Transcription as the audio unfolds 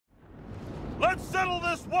Let's settle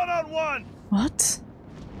this one-on-one! What?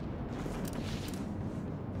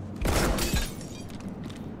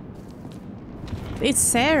 It's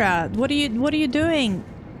Sarah. What are you doing?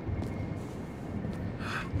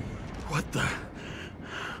 What the?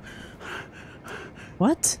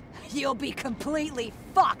 What? You'll be completely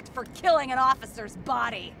fucked for killing an officer's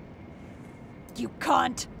body. You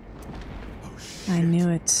cunt. Oh shit. I knew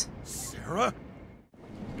it. Sarah?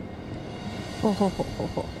 Ho, ho, ho, ho,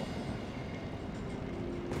 ho.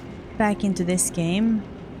 Back into this game.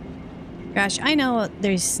 Gosh, I know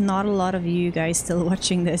there's not a lot of you guys still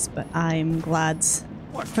watching this, but I'm glad.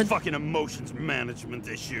 What fucking emotions management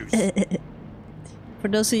issues? For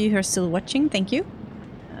those of you who are still watching, thank you.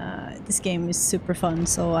 This game is super fun,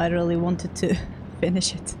 so I really wanted to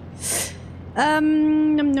finish it.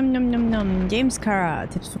 Num num num num num. James Kara,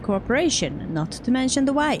 tips for cooperation. Not to mention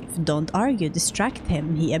the wife. Don't argue, distract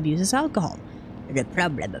him. He abuses alcohol. The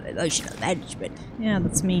problem of emotional management. Yeah,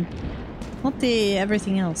 that's me. Not the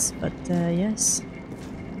everything else, but yes.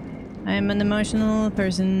 I'm an emotional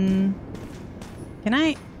person. Can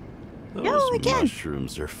I? Those No, I can.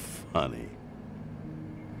 mushrooms are funny.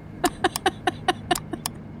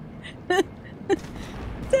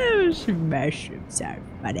 Those mushrooms are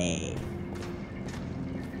funny.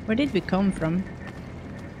 Where did we come from?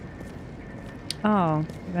 Oh,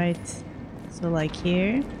 right. So like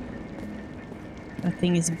here. That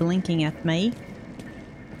thing is blinking at me.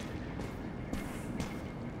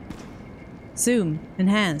 Zoom.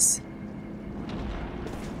 Enhance.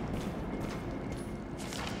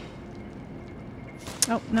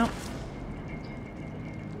 Oh, no.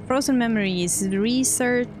 Frozen Memories.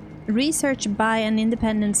 Research by an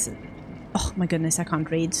independent... Oh my goodness, I can't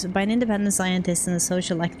read. By an independent scientist and a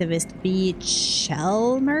social activist, B.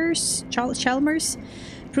 Chalmers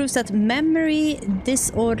proves that memory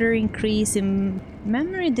disorder increase in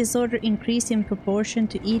proportion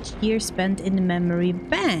to each year spent in the memory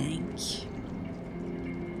bank.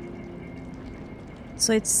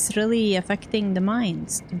 So it's really affecting the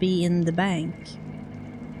minds to be in the bank.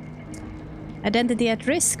 Identity at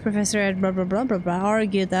risk. Professor Ed blah blah blah blah blah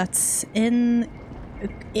argued that in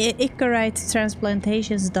Icarite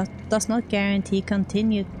transplantations does not guarantee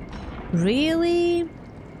continuity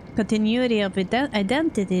of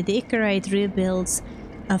identity. The Icarite rebuilds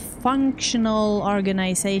a functional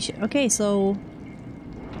organization. Okay, so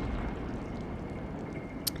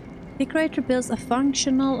Icarite rebuilds a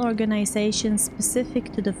functional organization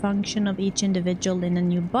specific to the function of each individual in a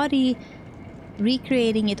new body,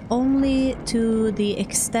 recreating it only to the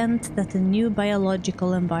extent that the new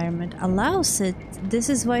biological environment allows it. This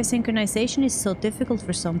is why synchronization is so difficult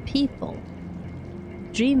for some people.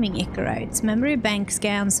 Dreaming Icarites. Memory bank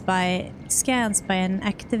scans by an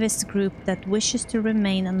activist group that wishes to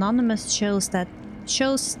remain anonymous shows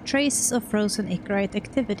traces of frozen Icarite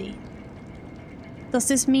activity. Does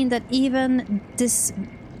this mean that even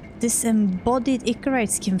disembodied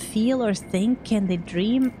Icarites can feel or think? Can they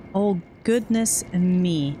dream? Oh goodness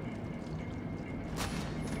me.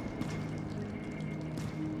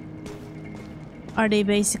 Are they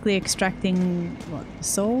basically extracting what, the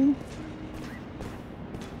soul?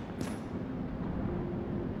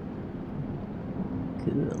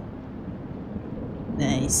 Cool.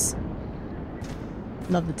 Nice.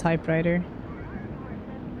 Love the typewriter.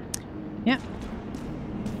 Yeah.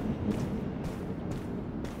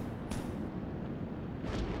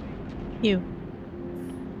 Ew.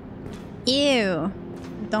 Ew.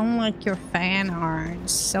 Don't like your fan art.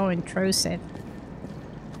 It's so intrusive.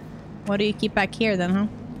 What do you keep back here then, huh?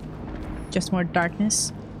 Just more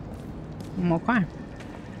darkness? Okay.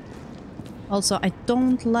 Also, I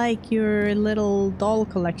don't like your little doll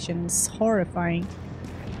collection. It's horrifying.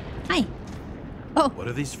 Hi. Oh. What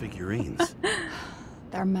are these figurines?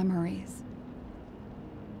 They're memories.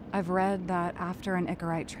 I've read that after an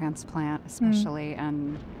Icarite transplant, especially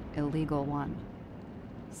an illegal one,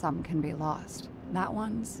 some can be lost. That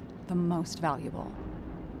one's the most valuable.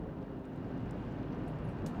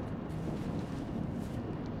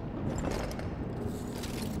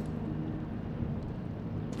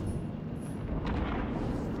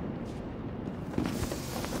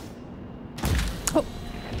 Oh.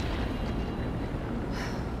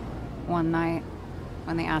 One night,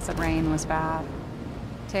 when the acid rain was bad,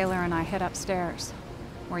 Taylor and I hid upstairs,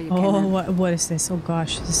 where you came in. What is this? Oh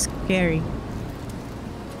gosh, this is scary.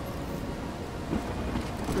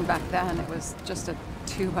 Back then, it was just a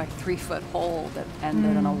 2 by 3 foot hole that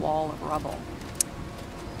ended in a wall of rubble.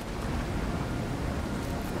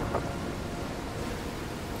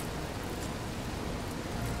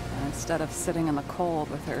 And instead of sitting in the cold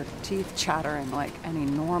with her teeth chattering like any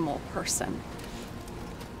normal person,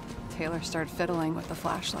 Taylor started fiddling with the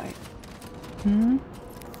flashlight. Hmm?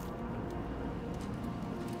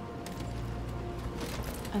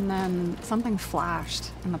 And then something flashed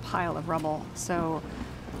in the pile of rubble, so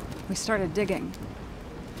we started digging.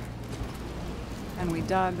 And we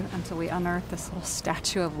dug until we unearthed this little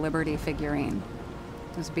Statue of Liberty figurine.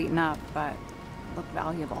 It was beaten up, but looked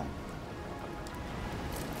valuable.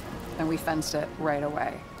 And we fenced it right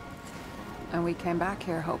away. And we came back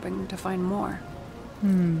here hoping to find more.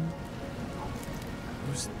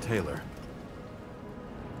 Who's Taylor?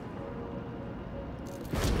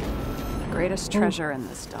 The greatest treasure in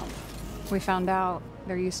this dump. We found out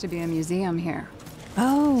there used to be a museum here.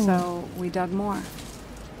 Oh. So we dug more.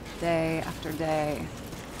 Day after day,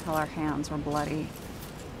 till our hands were bloody.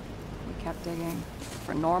 We kept digging.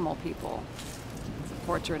 For normal people, it's a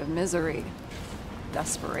portrait of misery,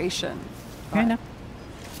 desperation. Fair But enough.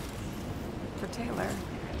 for Taylor,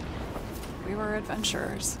 we were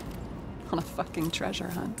adventurers on a fucking treasure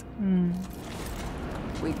hunt.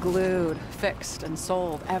 We glued, fixed, and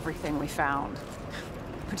sold everything we found.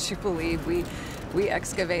 Would you believe we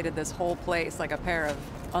excavated this whole place like a pair of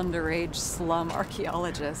underage slum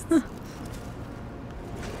archaeologists?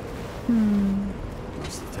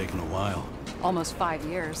 Must have taken a while. Almost 5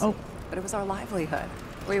 years. Oh. But it was our livelihood.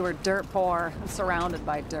 We were dirt poor and surrounded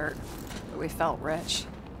by dirt, but we felt rich.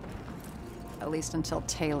 At least until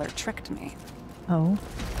Taylor tricked me. Oh.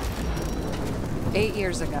 8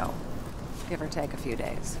 years ago, give or take a few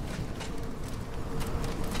days.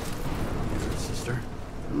 Your sister?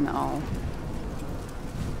 No.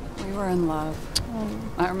 We were in love.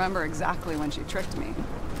 I remember exactly when she tricked me,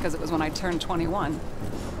 because it was when I turned 21.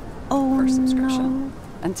 Oh, First subscription. no.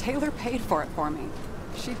 And Taylor paid for it for me.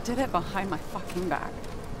 She did it behind my fucking back.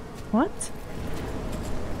 What?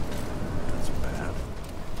 That's bad.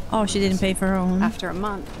 Oh, she didn't pay for her own. After a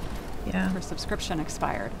month, Yeah. her subscription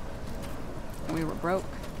expired. And we were broke,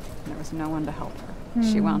 and there was no one to help her.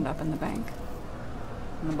 She wound up in the bank.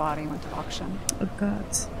 And the body went to auction. Oh, God.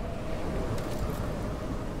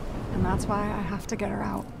 And that's why I have to get her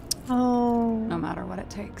out, Oh. no matter what it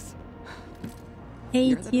takes.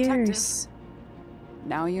 8 the detective. years.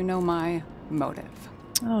 Now you know my motive.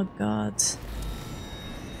 Oh, God.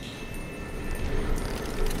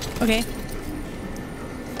 Okay.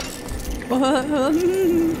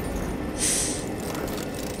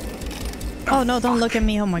 Oh, no, don't look at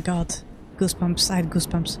me. Oh, my God. Goosebumps. I had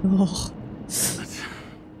goosebumps. Oh.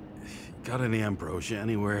 Got any ambrosia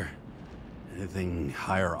anywhere? Anything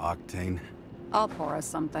higher octane? I'll pour us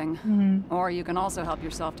something. Or you can also help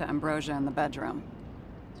yourself to ambrosia in the bedroom.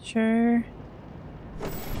 Sure.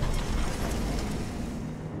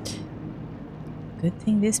 Good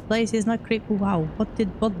thing this place is not creepy. Wow,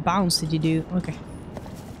 what bounce did you do? Okay.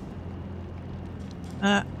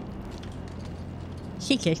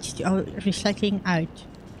 Ticket. Oh, recycling out.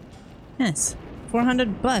 Yes.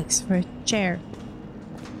 $400 for a chair.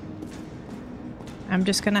 I'm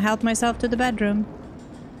just gonna help myself to the bedroom.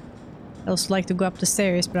 I also like to go up the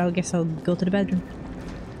stairs, but I guess I'll go to the bedroom.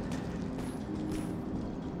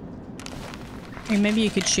 Or maybe you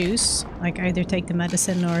could choose, like either take the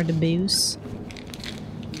medicine or the booze.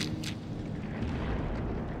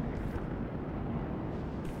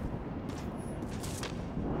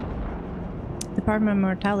 Department of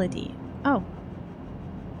Mortality. Oh.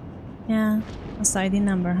 Yeah, a ID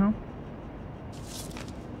number, huh?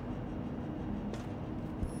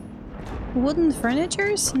 Wooden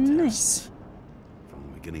furnitures? Nice. From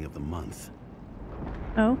the beginning of the month.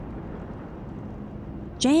 Oh.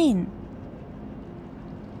 Jane!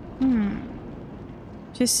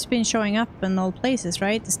 She's been showing up in all places,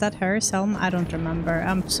 right? Is that her, Selma? I don't remember.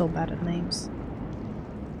 I'm so bad at names.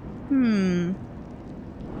 The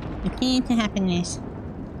key to happiness.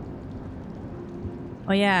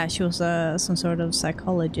 Oh yeah, she was some sort of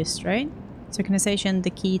psychologist, right? Synchronization,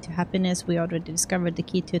 the key to happiness. We already discovered the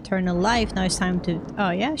key to eternal life. Now it's time to...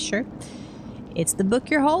 Oh yeah, sure. It's the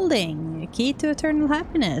book you're holding. A key to eternal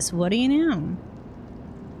happiness. What do you know?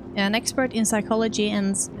 An expert in psychology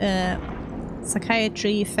and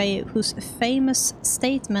psychiatry whose famous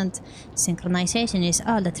statement, "Synchronization is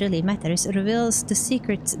all that really matters," reveals the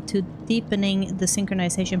secret to deepening the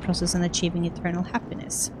synchronization process and achieving eternal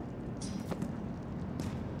happiness.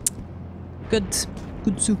 Good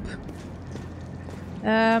soup.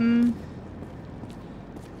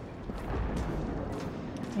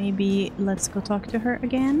 Maybe let's go talk to her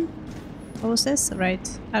again. What was this?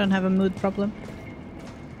 Right, I don't have a mood problem.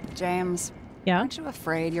 James, Yeah? aren't you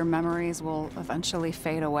afraid your memories will eventually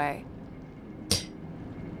fade away?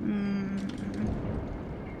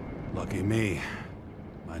 Lucky me.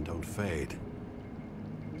 Mine don't fade.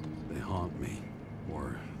 They haunt me.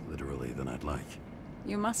 Or literally. differently than I'd like.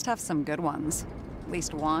 You must have some good ones. At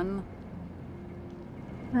least one.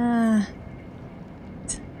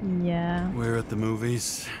 Yeah. We're at the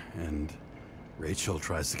movies, and Rachel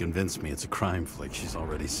tries to convince me it's a crime flick she's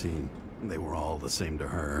already seen. They were all the same to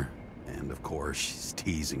her, and of course she's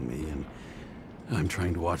teasing me, and I'm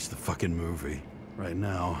trying to watch the fucking movie. Right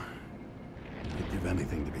now, I'd give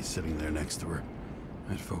anything to be sitting there next to her.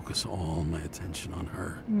 I'd focus all my attention on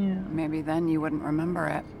her. Yeah. Maybe then you wouldn't remember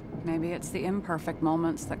it. Maybe it's the imperfect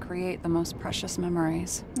moments that create the most precious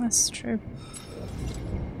memories. That's true.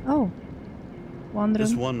 Oh. One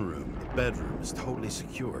This room. one room, the bedroom, is totally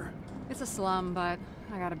secure. It's a slum, but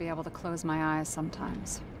I gotta be able to close my eyes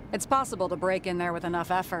sometimes. It's possible to break in there with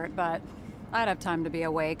enough effort, but I'd have time to be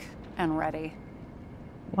awake and ready.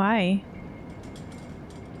 Why?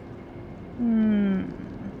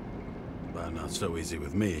 But not so easy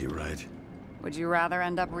with me, right? Would you rather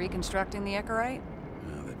end up reconstructing the Icarite?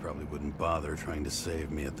 They probably wouldn't bother trying to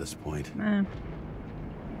save me at this point.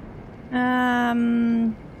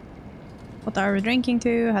 What are we drinking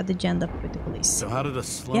to? How did you end up with the police? So how did a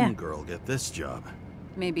slum girl get this job?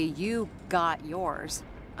 Maybe you got yours.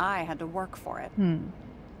 I had to work for it.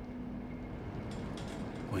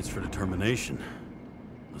 Points for determination.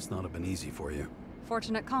 Must not have been easy for you.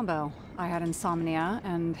 Fortunate combo. I had insomnia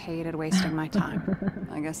and hated wasting my time.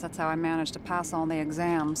 I guess that's how I managed to pass all the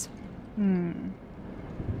exams.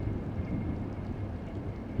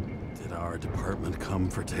 Did our department come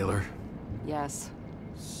for Taylor? Yes.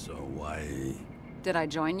 So why... Did I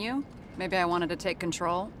join you? Maybe I wanted to take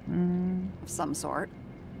control? Of some sort.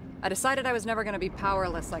 I decided I was never going to be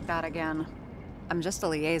powerless like that again. I'm just a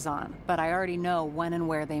liaison, but I already know when and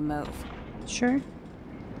where they move. Sure.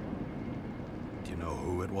 Do you know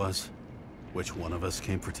who it was? Which one of us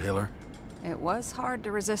came for Taylor? It was hard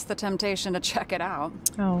to resist the temptation to check it out.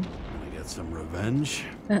 Oh. Wanna get some revenge?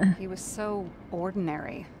 He was so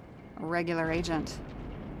ordinary. A regular agent.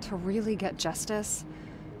 To really get justice,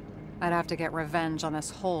 I'd have to get revenge on this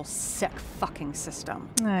whole sick fucking system.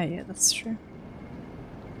 Yeah, that's true.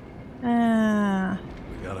 We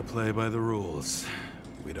gotta play by the rules.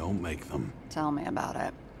 We don't make them. Tell me about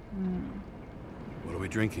it. What are we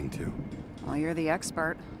drinking to? Well, you're the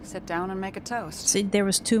expert. Sit down and make a toast. So there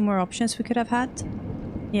was 2 more options we could have had.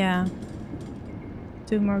 Yeah.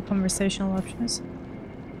 2 more conversational options.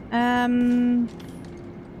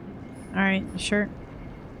 Alright, sure.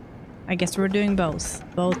 I guess we're doing both.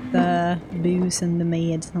 Both the booze and the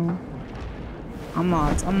mead, so... I'm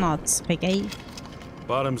not picky.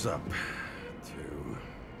 Bottoms up.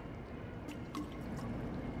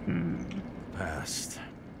 2. Past.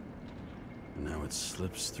 Now it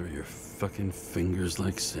slips through your fucking fingers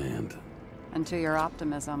like sand. And to your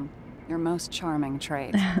optimism, your most charming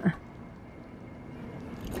trait.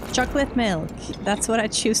 Chocolate milk. That's what I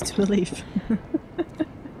choose to believe.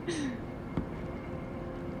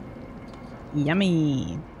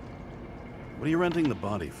 Yummy. What are you renting the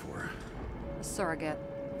body for? A surrogate.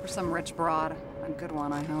 For some rich broad. A good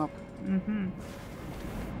one, I hope.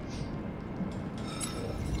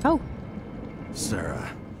 Oh. Sarah,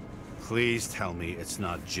 please tell me it's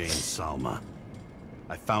not Jane Salma.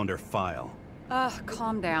 I found her file.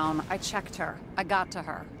 Calm down. I checked her. I got to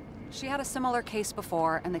her. She had a similar case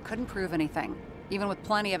before, and they couldn't prove anything, even with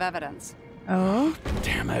plenty of evidence. Oh.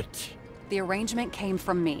 Damn it. The arrangement came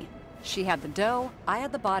from me. She had the dough, I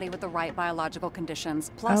had the body with the right biological conditions,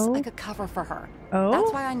 plus Oh. I could cover for her. Oh.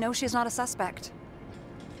 That's why I know she's not a suspect.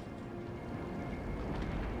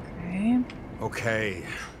 Okay. Okay.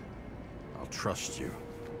 I'll trust you.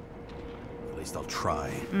 At least I'll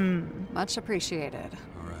try. Much appreciated.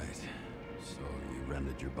 All right. So you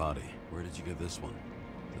rented your body. Where did you get this one?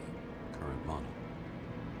 The current model.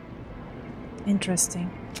 Interesting.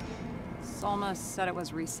 Salma said it was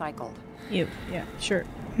recycled. You. Yeah, sure.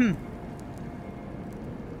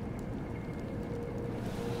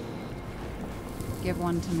 Give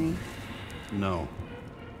one to me. No.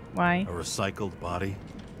 Why? A recycled body?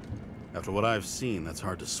 After what I've seen, that's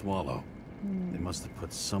hard to swallow. They must have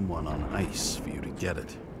put someone on ice for you to get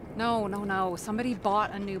it. No. Somebody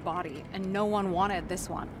bought a new body, and no one wanted this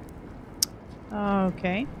one.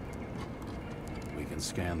 Okay. We can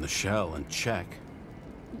scan the shell and check.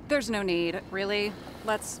 There's no need, really.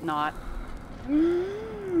 Let's not.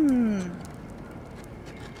 Now,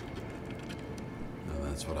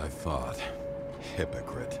 that's what I thought.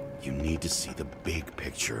 Hypocrite. You need to see the big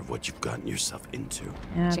picture of what you've gotten yourself into.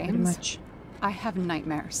 Yeah, pretty James? much. I have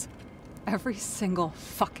nightmares. Every single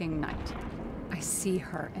fucking night. I see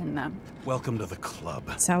her in them. Welcome to the club.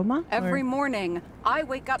 Selma? Every Or- morning, I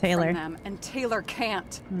wake up Taylor. from them, and Taylor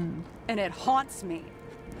can't. And it haunts me.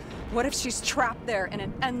 What if she's trapped there in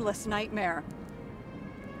an endless nightmare?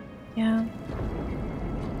 Yeah.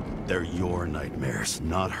 They're your nightmares,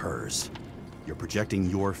 not hers. You're projecting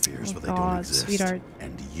your fears, Oh but they don't God, exist. sweetheart.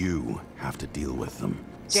 And you have to deal with them.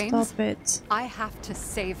 James? Stop it. I have to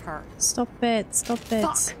save her. Stop it. Stop it.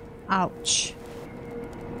 Fuck. Ouch.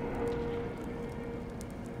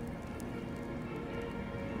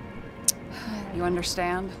 You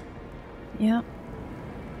understand? Yeah.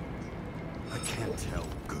 I can't tell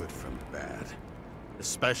good from bad,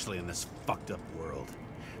 especially in this fucked up world.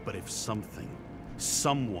 But if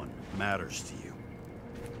someone matters to you,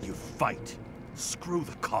 you fight. Screw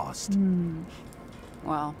the cost.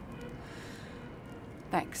 Well,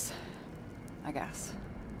 thanks, I guess.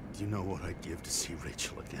 Do you know what I'd give to see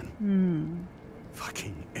Rachel again?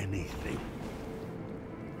 Fucking anything.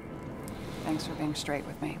 Thanks for being straight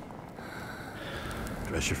with me.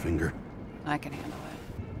 Dress your finger. I can handle it.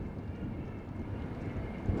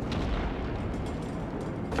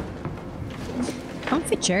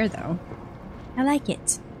 Comfy chair though. I like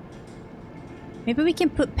it. Maybe we can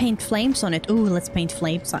paint flames on it. Ooh, let's paint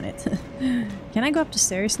flames on it. Can I go up the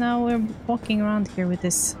stairs now? We're walking around here with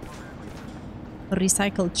this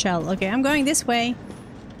recycled shell. Okay, I'm going this way.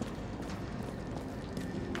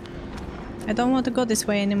 I don't want to go this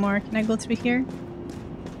way anymore. Can I go through here?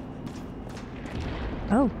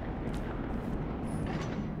 Oh.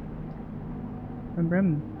 Brum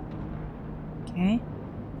brum. Okay.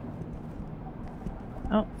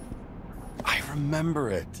 Oh. I remember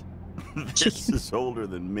it. This is older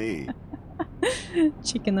than me.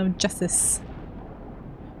 Chicken of Justice.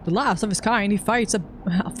 The last of his kind, he fights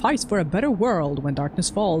for a better world. When darkness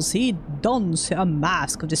falls, he dons a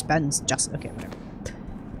mask of dispense. Just okay, whatever.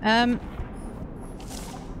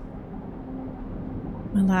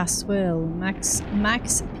 My last will. Max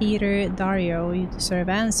Peter Dario, you deserve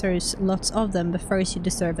answers, lots of them, but first you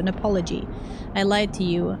deserve an apology. I lied to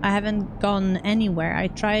you. I haven't gone anywhere. I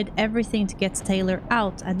tried everything to get Taylor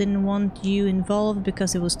out. I didn't want you involved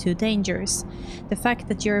because it was too dangerous. The fact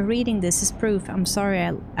that you're reading this is proof. I'm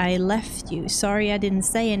sorry I left you. Sorry I didn't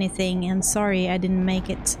say anything, and sorry I didn't make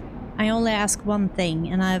it. I only ask one thing,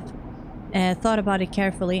 and I've thought about it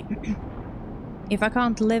carefully. If I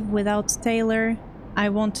can't live without Taylor, I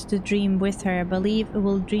want to dream with her. I believe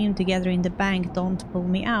we'll dream together in the bank. Don't pull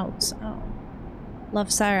me out. Oh. Love,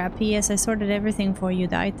 Sarah. P.S. I sorted everything for you.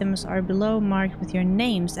 The items are below, marked with your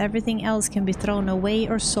names. Everything else can be thrown away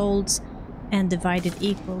or sold and divided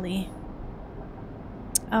equally.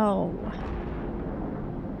 Oh.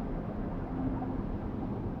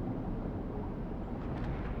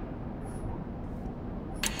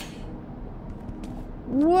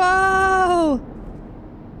 Whoa!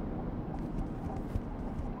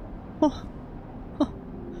 Oh. Oh.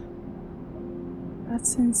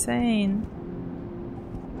 That's insane.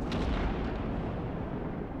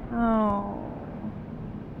 Oh.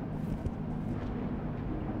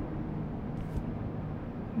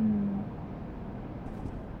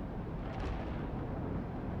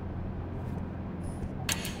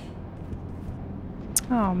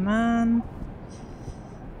 Oh man.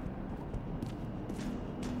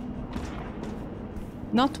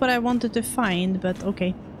 Not what I wanted to find, but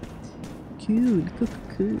okay. Cool, cool,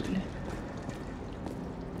 cool.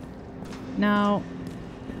 Now,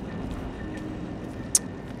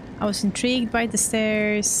 I was intrigued by the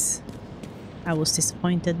stairs. I was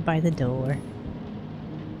disappointed by the door.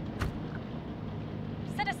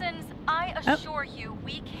 Citizens, I assure you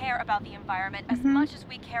we care about the environment as much as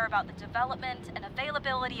we care about the development and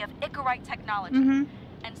availability of Icarite technology.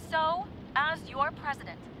 And so, as your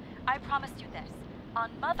president, I promise you this. On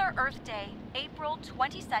Mother Earth Day, April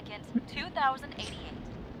 22nd, 2088,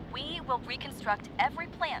 we will reconstruct every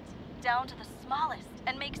plant down to the smallest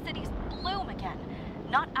and make cities bloom again.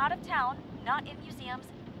 Not out of town, not in museums,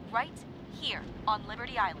 right here on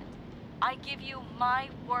Liberty Island. I give you my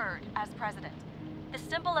word as president. The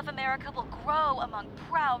symbol of America will grow among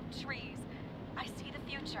proud trees. I see the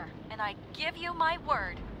future, and I give you my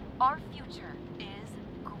word. Our future is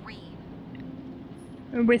green.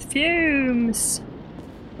 With fumes.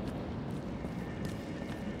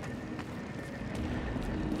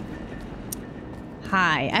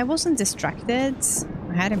 Hi, I wasn't distracted.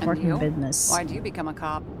 I had important business. Why'd you become a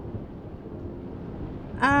cop?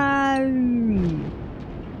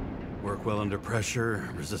 Work well under pressure,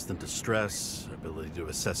 resistant to stress, ability to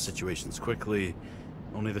assess situations quickly.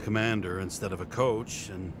 Only the commander instead of a coach,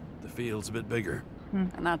 and the field's a bit bigger.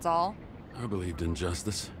 And that's all? I believed in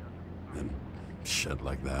justice. And shit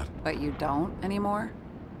like that. But you don't anymore?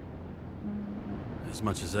 As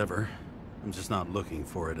much as ever. I'm just not looking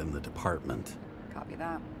for it in the department. Copy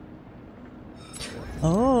that.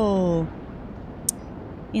 Oh.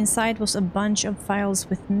 Inside was a bunch of files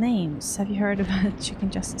with names. Have you heard about Chicken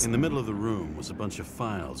Justice? In the middle of the room was a bunch of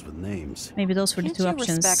files with names. Maybe those were the Can't two you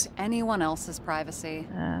options. respect anyone else's privacy?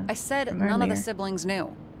 I said from none of the earlier. siblings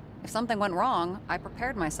knew. If something went wrong, I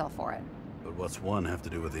prepared myself for it. But what's one have to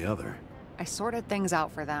do with the other? I sorted things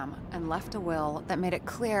out for them and left a will that made it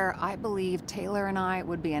clear I believed Taylor and I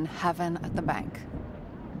would be in heaven at the bank.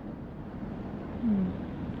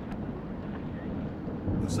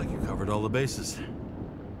 Looks like you covered all the bases.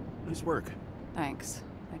 Nice work. Thanks.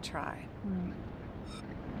 I try.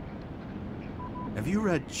 Have you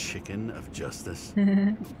read Chicken of Justice?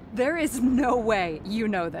 There is no way you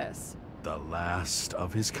know this. The last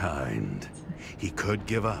of his kind. He could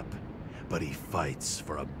give up, but he fights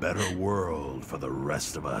for a better world for the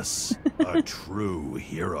rest of us. A true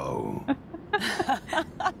hero.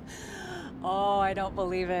 Oh, I don't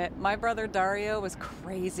believe it. My brother Dario was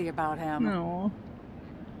crazy about him. No.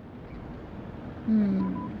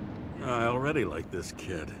 I already like this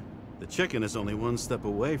kid. The chicken is only one step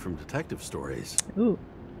away from detective stories. Ooh.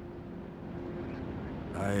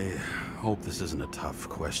 I hope this isn't a tough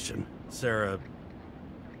question. Sarah,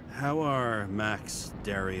 how are Max,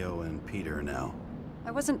 Dario, and Peter now?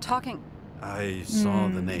 I wasn't talking. I saw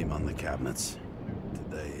the name on the cabinets. Did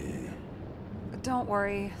they... Don't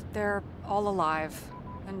worry, they're all alive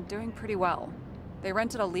and doing pretty well. They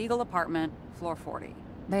rented a legal apartment, floor 40.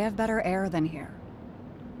 They have better air than here.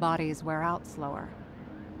 Bodies wear out slower.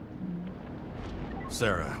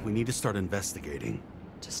 Sarah, we need to start investigating.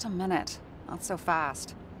 Just a minute, not so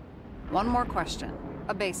fast. One more question,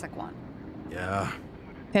 a basic one. Yeah,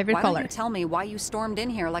 Favorite Why color? don't you tell me why you stormed in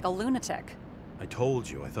here like a lunatic? I told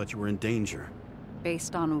you. I thought you were in danger.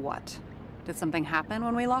 Based on what? Did something happen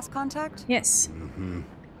when we lost contact? Yes.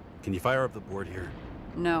 Can you fire up the board here?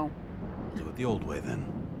 No. Do it the old way, then.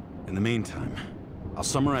 In the meantime, I'll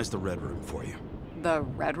summarize the Red Room for you. The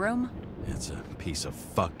Red Room? It's a piece of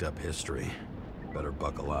fucked up history. Better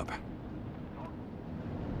buckle up.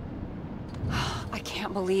 I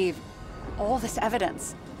can't believe all this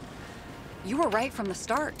evidence. You were right from the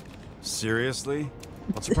start. Seriously?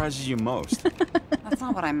 What surprises you most? That's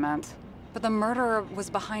not what I meant. But the murderer was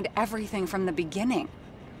behind everything from the beginning.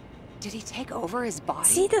 Did he take over his body?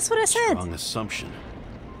 See, that's what I said. Wrong assumption.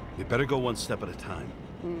 We better go one step at a time.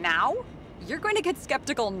 Now? You're going to get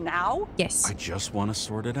skeptical now? Yes. I just want to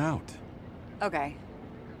sort it out. Okay.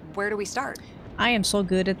 Where do we start? I am so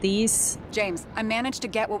good at these. James, I managed to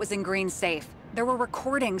get what was in Green's safe. There were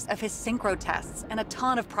recordings of his synchro tests and a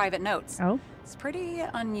ton of private notes. Oh. It's pretty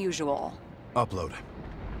unusual. Upload.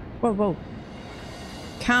 Whoa, whoa.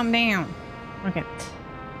 Calm down. Okay.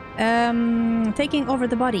 Taking over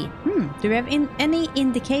the body. Do we have any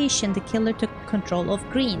indication the killer took control of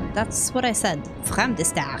Green? That's what I said. From the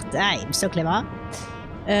start. I'm so clever.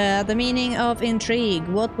 The meaning of intrigue.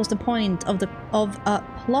 What was the point of a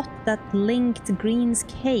plot that linked Green's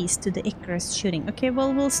case to the Icarus shooting? Okay,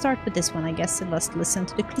 well, we'll start with this one, I guess. Let's listen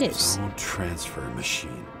to the clues. Zone transfer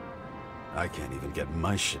machine. I can't even get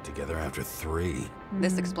my shit together after 3.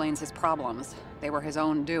 This explains his problems. They were his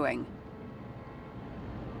own doing.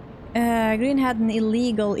 Green had an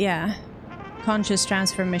illegal, conscious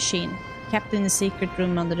transfer machine. Kept in a secret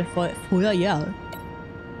room under the foyer.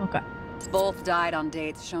 Okay. Both died on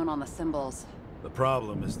dates shown on the symbols. The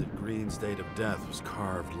problem is that Green's date of death was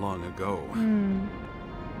carved long ago.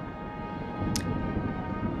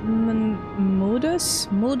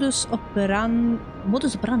 Modus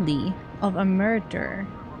operandi of a murder.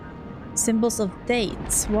 Symbols of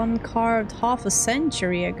dates. One carved half a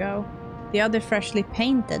century ago. The other freshly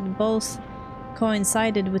painted. Both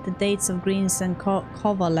coincided with the dates of Green's and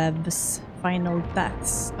Kovalev's final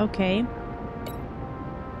deaths. Okay.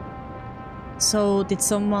 So did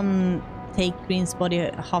someone take Green's body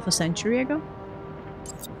half a century ago?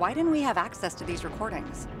 Why didn't we have access to these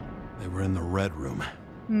recordings? They were in the Red Room.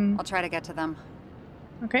 I'll try to get to them.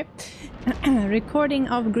 Okay. Recording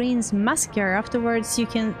of Green's massacre. Afterwards, you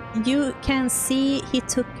can see he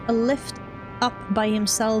took a lift up by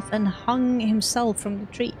himself and hung himself from the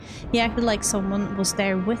tree. He acted like someone was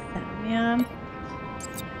there with him. Yeah.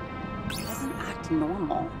 He doesn't act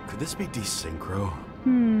normal. Could this be desynchro?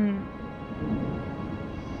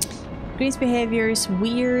 Green's behavior is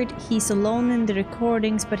weird. He's alone in the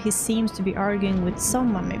recordings, but he seems to be arguing with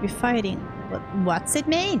someone, maybe fighting. What's it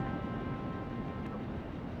mean?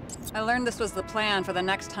 I learned this was the plan for the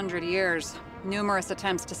next 100 years. Numerous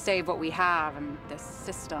attempts to save what we have in this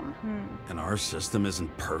system. And our system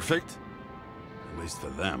isn't perfect? At least for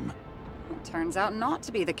them. It turns out not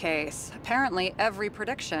to be the case. Apparently, every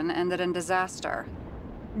prediction ended in disaster.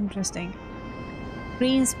 Interesting.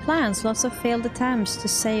 Green's plans, lots of failed attempts to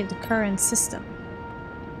save the current system.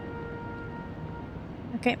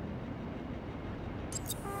 Okay.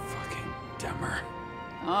 Fucking Demmer.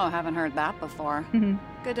 Oh, haven't heard that before.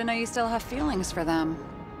 Good to know you still have feelings for them.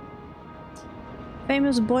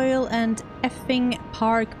 Famous Boyle and effing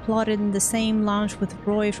Park plotted in the same lounge with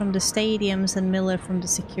Roy from the stadiums and Miller from the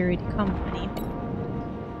security company.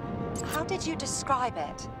 How did you describe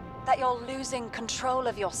it? That you're losing control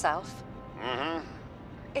of yourself?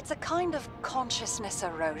 It's a kind of consciousness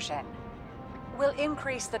erosion. We'll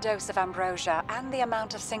increase the dose of ambrosia and the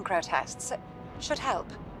amount of synchro tests. It should help.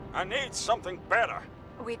 I need something better.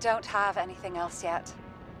 We don't have anything else yet.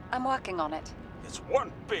 I'm working on it. It's one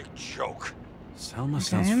big joke. Selma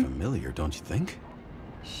sounds familiar, don't you think?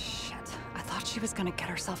 Shit, I thought she was gonna get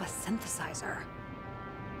herself a synthesizer.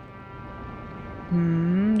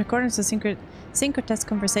 According to the synchrotest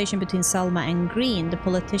conversation between Selma and Green, the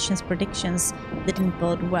politician's predictions didn't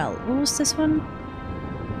bode well. What was this one?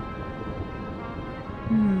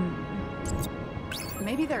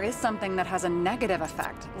 Maybe there is something that has a negative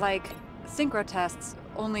effect, like synchro tests,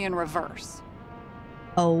 only in reverse.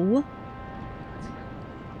 Oh.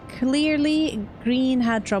 Clearly, Green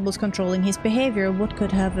had troubles controlling his behavior. What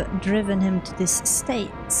could have driven him to this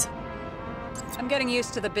state? I'm getting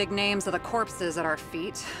used to the big names of the corpses at our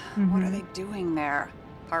feet. What are they doing there?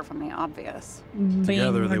 Apart from the obvious.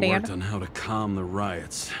 Together they Being worked on how to calm the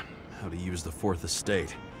riots, how to use the Fourth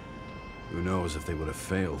Estate. Who knows if they would have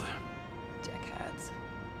failed. Dickheads.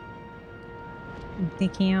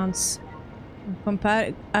 Thinking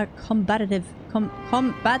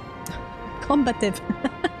combative.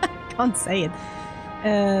 Can't say it.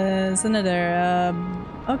 It's another.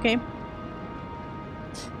 Okay.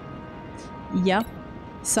 Yeah,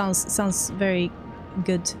 sounds very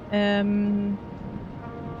good. Let's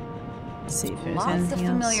see if there's Lots of anything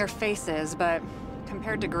familiar else. faces, but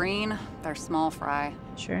compared to Green, they're small fry.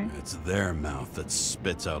 Sure. It's their mouth that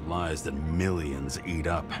spits out lies that millions eat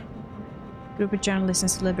up. Group of journalists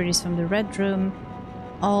and celebrities from the Red Room,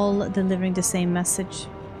 all delivering the same message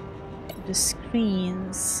to the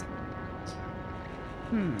screens.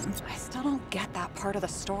 I still don't get that part of the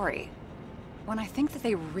story. When I think that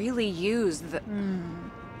they really used the...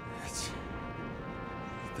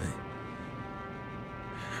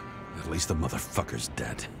 At least the motherfucker's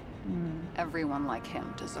dead. Everyone like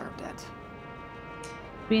him deserved it.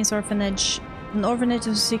 Green's orphanage. An orphanage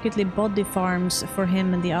of secretly body farms for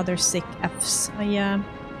him and the other sick Fs. Yeah.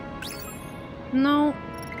 No.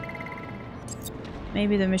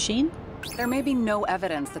 Maybe the machine? There may be no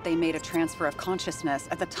evidence that they made a transfer of consciousness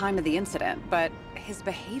at the time of the incident, but his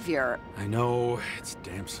behavior... I know, it's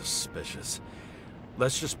damn suspicious.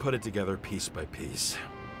 Let's just put it together piece by piece.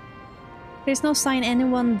 There's no sign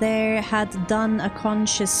anyone there had done a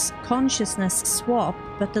consciousness swap,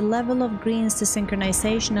 but the level of Green's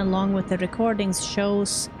desynchronization along with the recordings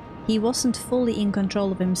shows he wasn't fully in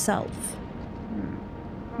control of himself.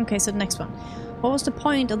 Okay, so the next one. What was the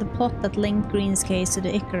point of the plot that linked Green's case to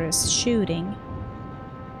the Icarus shooting?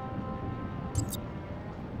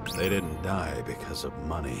 They didn't die because of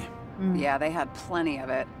money. Yeah, they had plenty of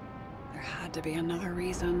it. There had to be another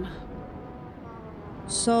reason.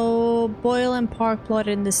 So, Boyle and Park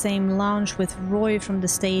plotted in the same lounge with Roy from the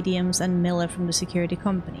stadiums and Miller from the security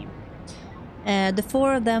company. The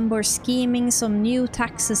four of them were scheming some new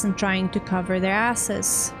taxes and trying to cover their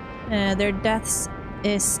asses. Their deaths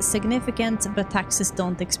is significant, but taxes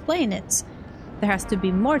don't explain it. There has to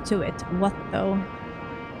be more to it. What though?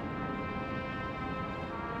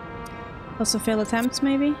 Also failed attempts,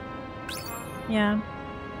 maybe? Yeah.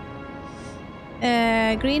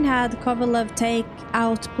 Green had Kovalev take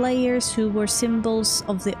out players who were symbols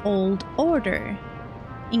of the old order.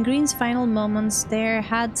 In Green's final moments, there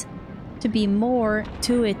had to be more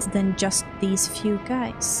to it than just these few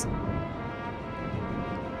guys.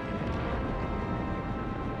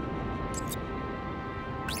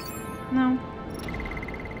 No.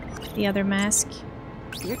 The other mask.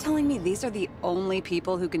 You're telling me these are the only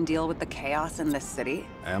people who can deal with the chaos in this city?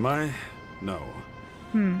 Am I? No.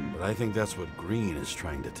 But I think that's what Green is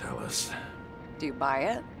trying to tell us. Do you buy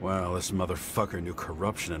it? Well, this motherfucker knew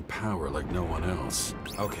corruption and power like no one else.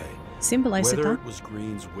 Okay, Symbolize it, whether huh? it was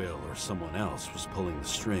Green's will or someone else was pulling the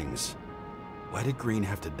strings, why did Green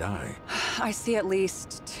have to die? I see at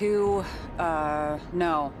least two,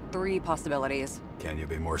 no, three possibilities. Can you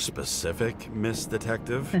be more specific, Miss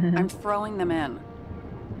Detective? I'm throwing them in.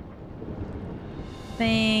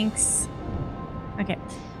 Thanks. Okay.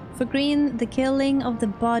 For Green, the killing of the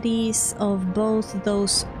bodies of both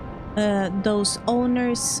those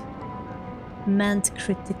owners meant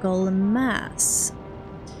critical mass.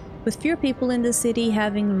 With fewer people in the city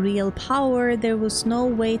having real power, there was no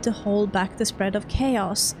way to hold back the spread of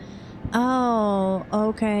chaos. Oh,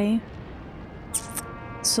 okay.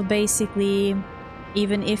 So basically,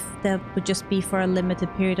 even if that would just be for a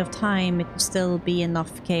limited period of time, it would still be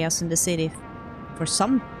enough chaos in the city for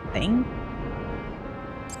something.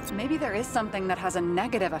 Maybe there is something that has a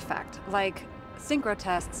negative effect, like synchro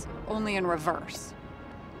tests, only in reverse.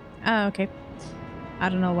 Ah, okay. I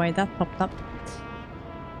don't know why that popped up.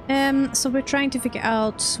 So we're trying to figure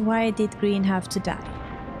out, why did Green have to die?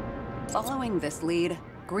 Following this lead,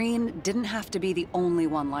 Green didn't have to be the only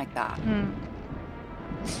one like that.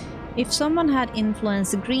 If someone had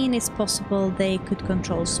influence Green, it's possible they could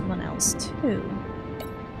control someone else too.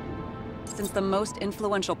 Since the most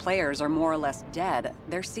influential players are more or less dead,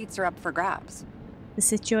 their seats are up for grabs. The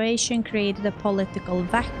situation created a political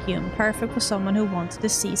vacuum, perfect for someone who wanted to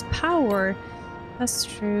seize power. That's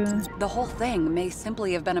true. The whole thing may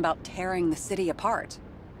simply have been about tearing the city apart.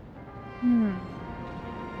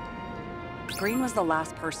 Green was the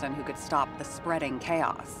last person who could stop the spreading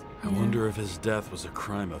chaos. I wonder if his death was a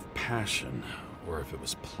crime of passion, or if it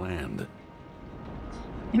was planned.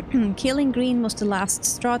 Killing Green was the last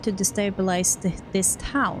straw to destabilize this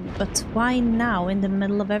town, but why now, in the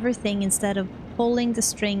middle of everything, instead of pulling the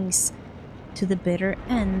strings to the bitter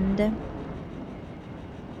end?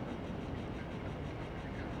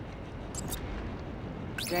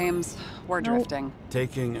 James, we're drifting.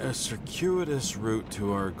 Taking a circuitous route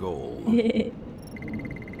to our goal.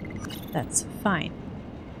 That's fine.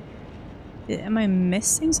 Am I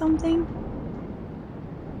missing something?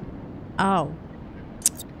 Oh.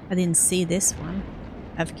 I didn't see this one.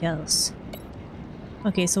 Of course.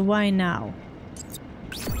 Okay, so why now?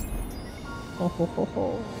 Ho ho ho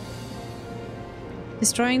ho.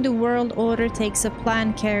 Destroying the world order takes a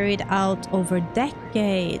plan carried out over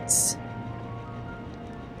decades.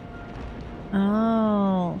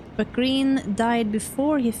 Oh, but Green died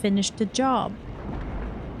before he finished the job.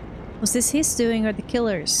 Was this his doing or the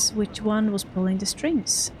killer's? Which one was pulling the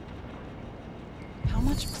strings? How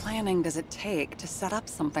much planning does it take to set up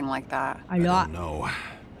something like that? A lot. I don't know,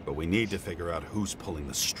 but we need to figure out who's pulling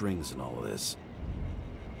the strings in all of this.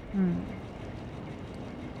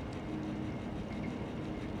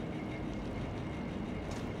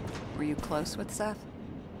 Were you close with Seth?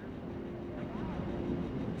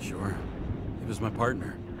 Sure. He was my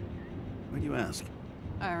partner. Why do you ask?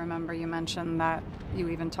 I remember you mentioned that you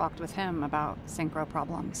even talked with him about synchro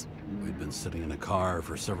problems. We'd been sitting in a car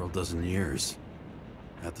for several dozen years.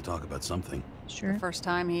 Had to talk about something. Sure. The first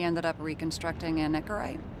time he ended up reconstructing an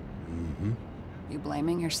Icarite? Mm-hmm. You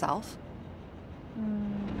blaming yourself?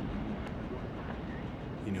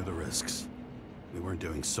 He knew the risks. We weren't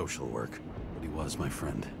doing social work, but he was my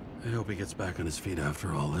friend. I hope he gets back on his feet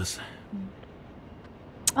after all this.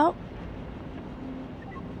 Oh.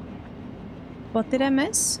 What did I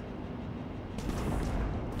miss?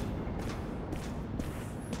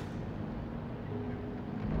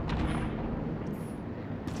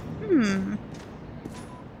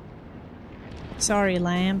 Sorry,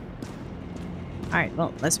 lamb. Alright,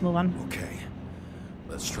 well, let's move on. Okay,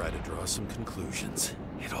 let's try to draw some conclusions.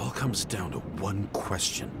 It all comes down to one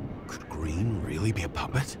question. Could Green really be a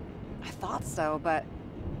puppet? I thought so, but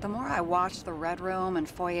the more I watch the Red Room and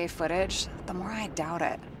foyer footage, the more I doubt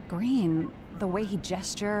it. Green, the way he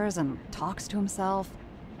gestures and talks to himself,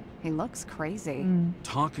 he looks crazy.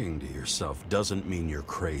 Talking to yourself doesn't mean you're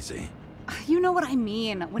crazy. You know what I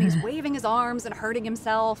mean, when he's waving his arms and hurting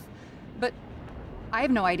himself. But I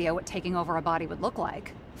have no idea what taking over a body would look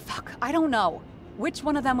like. Fuck, I don't know. Which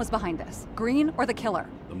one of them was behind this? Green or the killer?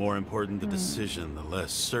 The more important the decision, the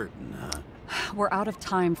less certain, huh? We're out of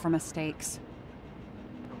time for mistakes.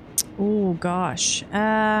 Oh gosh.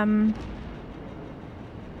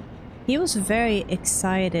 He was very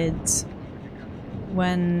excited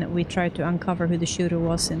when we tried to uncover who the shooter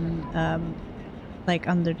was in, like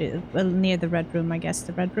under the, well, near the Red Room, I guess.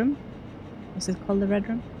 The Red Room? Was it called the Red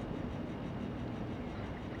Room?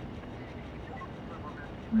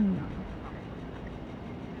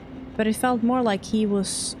 But it felt more like he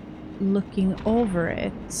was looking over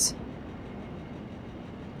it.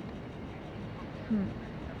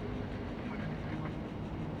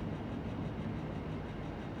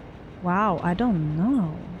 Wow, I don't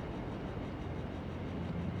know.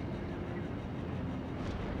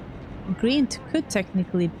 Green could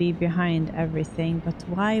technically be behind everything, but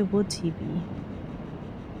why would he be?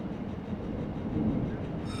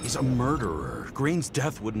 He's a murderer. Green's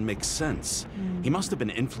death wouldn't make sense. He must have been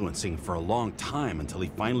influencing for a long time until he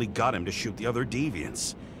finally got him to shoot the other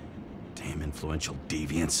deviants. Damn influential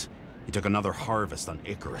deviants. He took another harvest on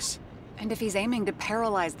Icarus. And if he's aiming to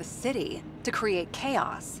paralyze the city, to create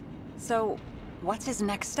chaos, so what's his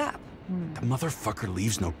next step? The motherfucker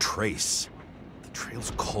leaves no trace. The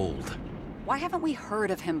trail's cold. Why haven't we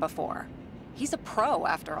heard of him before? He's a pro,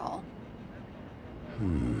 after all.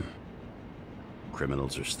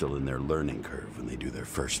 Criminals are still in their learning curve when they do their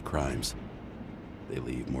first crimes. They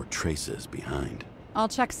leave more traces behind. I'll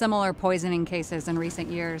check similar poisoning cases in recent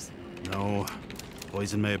years. No,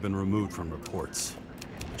 poison may have been removed from reports.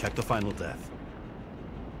 Check the final death.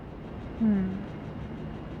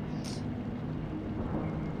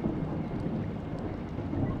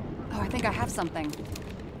 Oh, I think I have something.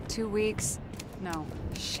 2 weeks. No,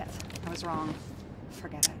 shit. I was wrong.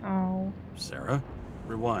 Forget it. Oh. Sarah,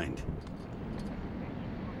 rewind.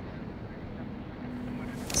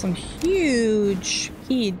 Some huge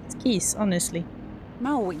keys, honestly.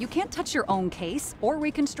 No, you can't touch your own case, or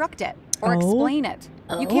reconstruct it, or Oh. explain it.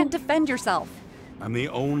 You Oh. can't defend yourself. I'm the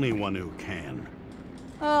only one who can.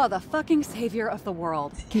 Oh, the fucking savior of the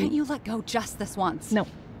world. Can't you let go just this once? No.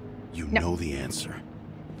 You No. know the answer.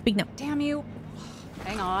 Big no. Damn you.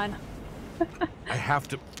 Hang on. I have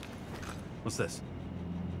to... What's this?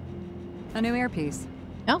 A new earpiece.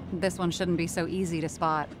 Oh. This one shouldn't be so easy to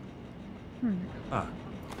spot. Ah,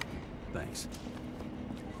 thanks.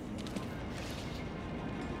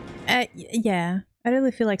 Yeah. I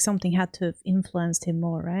really feel like something had to have influenced him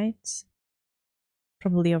more, right?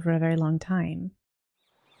 Probably over a very long time.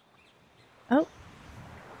 Oh.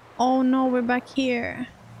 Oh no, we're back here.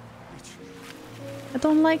 I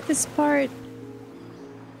don't like this part.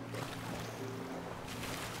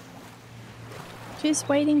 Just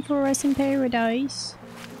waiting for us in paradise.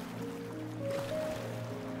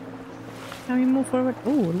 Can we move forward?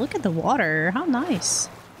 Oh, look at the water. How nice.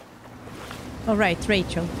 All right,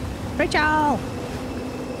 Rachel. Rachel!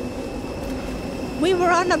 We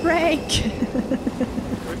were on a break!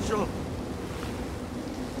 Rachel!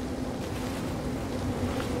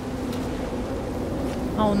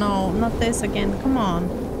 Oh no, not this again. Come on.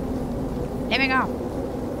 Let me go.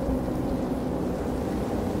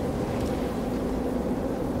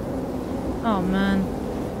 Oh man.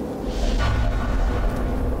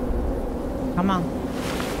 Come on.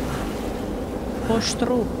 Push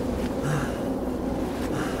through.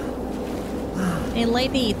 Hey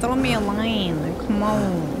lady, throw me a line. Come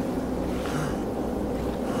on.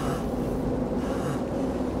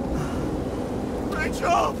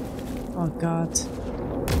 Rachel! Oh god.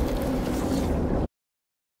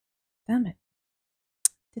 Damn it.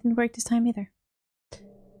 Didn't work this time either.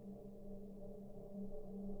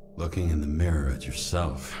 Looking in the mirror at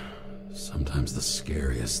yourself, sometimes the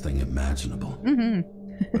scariest thing imaginable.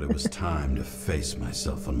 But it was time to face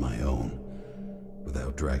myself on my own,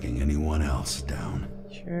 without dragging anyone else down.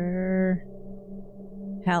 Sure.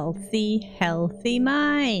 Healthy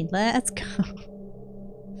mind. Let's go.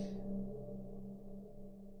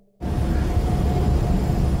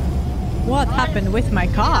 What happened with my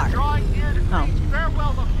car? Oh.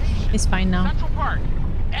 It's fine now. Central Park.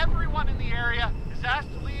 Everyone in the area is asked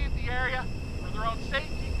to leave the area for their own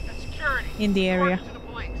safety and security. In the area. according to the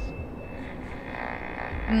police.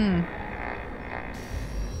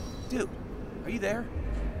 Dude, are you there?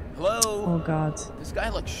 Hello? Oh god. This guy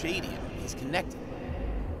looks shady. He's connected.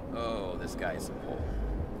 Oh, this guy is a pole.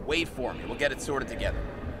 Wait for me. We'll get it sorted together.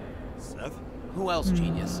 Seth? Who else,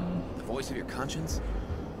 genius? The voice of your conscience?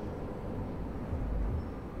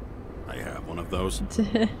 I have one of those.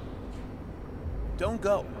 Don't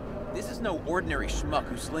go. This is no ordinary schmuck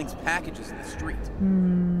who slings packages in the street.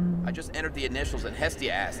 I just entered the initials and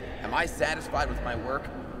Hestia asked, am I satisfied with my work?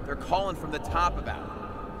 They're calling from the top about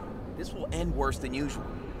it. This will end worse than usual.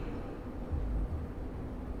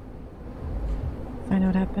 Find out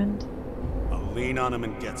what happened. I'll lean on him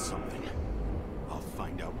and get something. I'll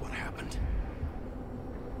find out what happened.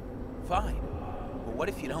 Fine. But what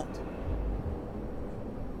if you don't?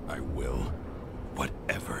 I will.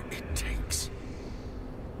 Whatever it takes.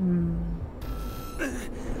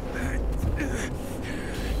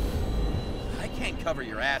 I can't cover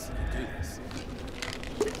your ass if you do this.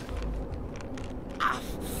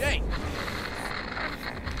 Jake!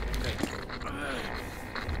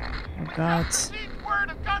 Oh god. Received word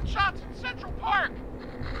of gunshots in Central Park.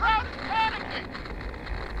 Crowd is panicking.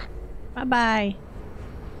 Bye bye.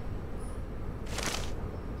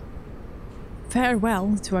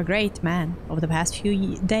 Farewell to a great man. Over the past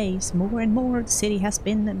few days, more and more, the city has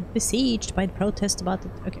been besieged by the protests about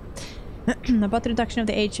it. Okay. About the reduction of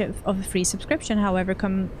the age of free subscription. However,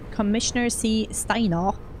 Commissioner C.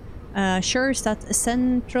 Steiner assures that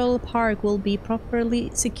Central Park will be properly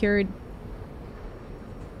secured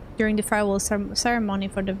during the farewell ceremony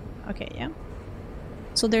for the... Okay, yeah.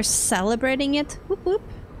 So they're celebrating it. Whoop whoop.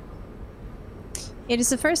 It is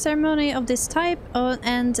the first ceremony of this type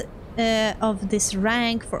and of this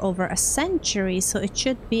rank for over a century, so it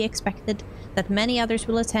should be expected that many others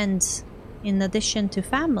will attend in addition to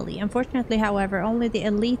family. Unfortunately, however, only the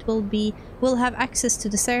elite will have access to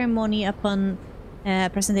the ceremony upon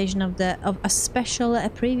presentation of a special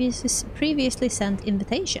previously sent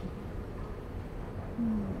invitation.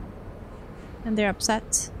 And they're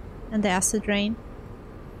upset. And the acid rain.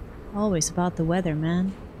 Always about the weather,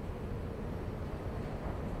 man.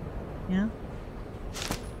 Yeah.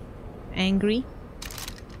 Angry.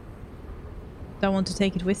 Do I want to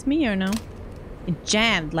take it with me or no? It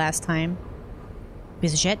jammed last time.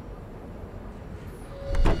 Piece of shit.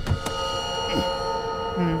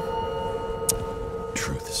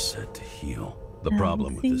 Truth is said to heal. The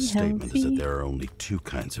problem with this statement is that there are only two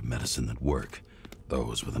kinds of medicine that work.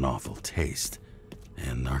 Those with an awful taste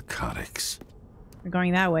and narcotics. We're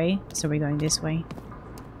going that way, so we're going this way.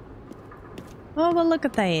 Oh, well, look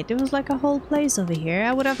at that. It was like a whole place over here.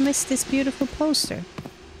 I would have missed this beautiful poster.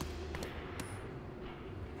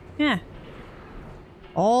 Yeah.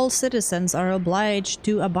 All citizens are obliged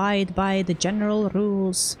to abide by the general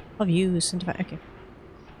rules of use and... Okay.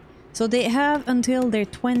 So they have until they're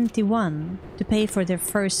 21 to pay for their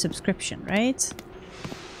first subscription, right?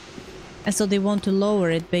 And so they want to lower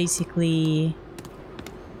it, basically...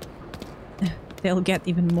 They'll get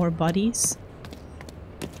even more bodies.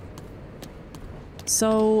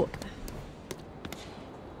 So...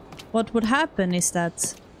 what would happen is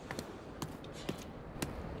that...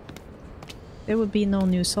 there would be no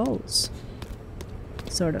new souls.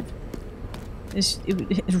 Sort of.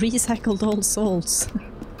 Recycled old souls.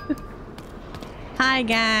 Hi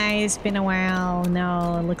guys, been a while.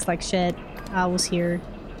 No, it looks like shit. I was here.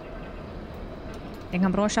 Jag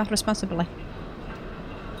kan browsa responsibly.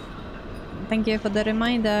 Thank you for the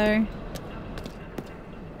reminder.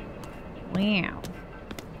 Wow.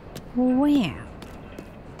 Wow.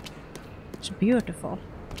 It's beautiful.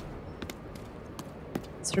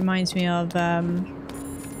 This reminds me of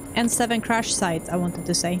N7 crash site, I wanted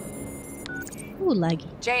to say. Ooh, laggy.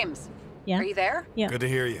 James, Yeah? are you there? Yeah. Good to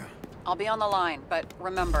hear you. I'll be on the line, but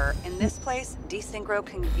remember, in this place, desynchro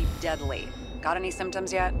can be deadly. Got any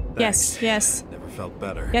symptoms yet? Yes, yes. Never felt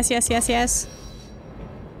better. Yes, yes, yes, yes.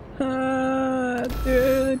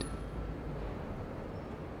 Dude.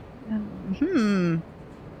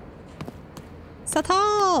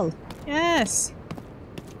 Satal! Yes!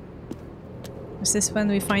 Is this when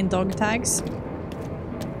we find dog tags?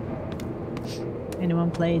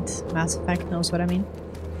 Anyone played Mass Effect knows what I mean.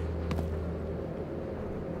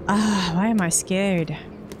 Ah, why am I scared?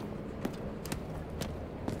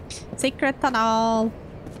 Secret tunnel!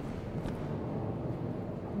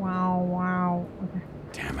 Wow, wow. Okay.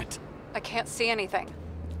 Damn it. I can't see anything.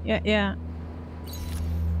 Yeah, yeah.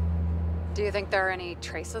 Do you think there are any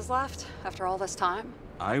traces left after all this time?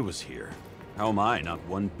 I was here. How am I not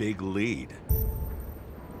one big lead?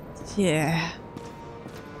 Yeah.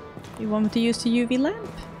 You want me to use the UV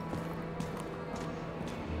lamp?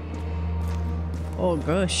 Oh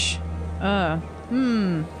gosh.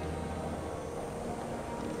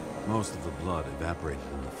 Most of the blood evaporated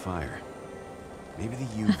in the fire. Maybe the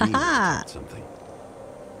UV did something.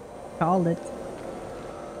 Called it.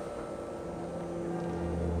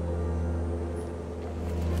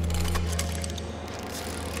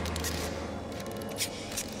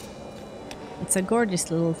 It's a gorgeous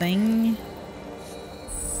little thing.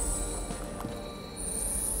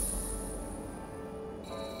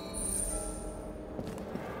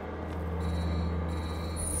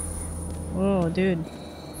 Whoa, dude.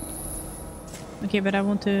 Okay, but I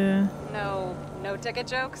want to... No ticket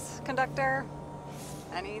jokes, conductor?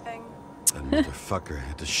 Anything? That motherfucker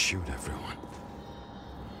had to shoot everyone.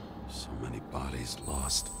 So many bodies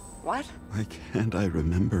lost. What? Why can't I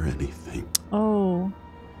remember anything? Oh,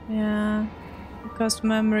 yeah. Because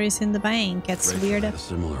memories in the bank gets weird. A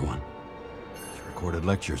similar one. She recorded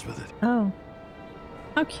lectures with it. Oh.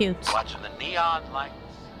 How cute. Watching the neon lights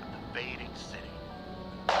of the fading city.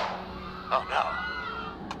 Oh no.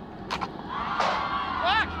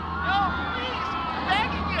 What? No, please!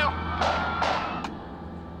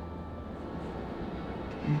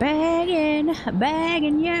 Begging you!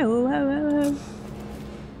 Begging you.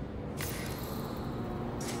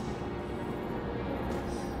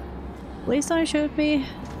 Please don't shoot me.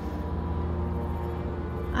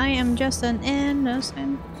 I am just an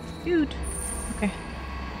innocent dude. Okay.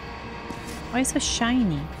 Why is it so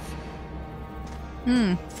shiny?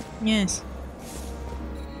 Yes.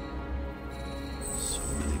 So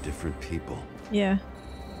many different people. Yeah.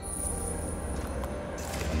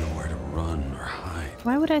 Nowhere to run or hide.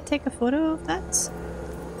 Why would I take a photo of that?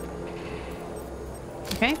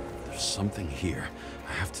 Okay. There's something here.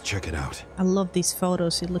 I have to check it out. I love these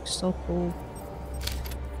photos. It looks so cool.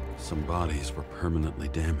 Some bodies were permanently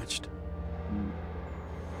damaged.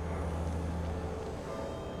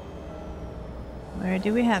 Where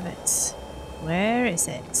do we have it? Where is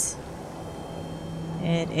it?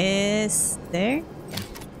 It is there. Yeah.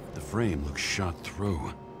 The frame looks shot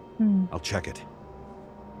through. I'll check it.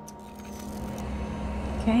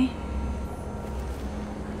 Okay.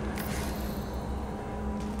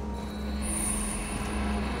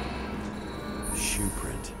 Shoe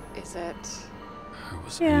print. Is it I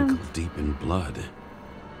was Yeah. ankle deep in blood.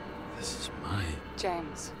 This is my...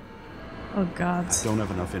 James? Oh god. I don't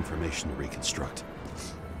have enough information to reconstruct.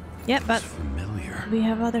 Yeah, It's but familiar. we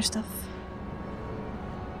have other stuff.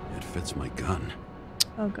 It fits my gun.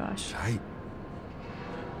 Oh gosh.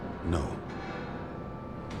 No.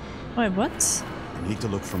 Wait, what? I need to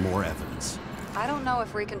look for more evidence. I don't know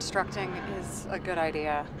if reconstructing is a good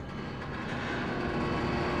idea.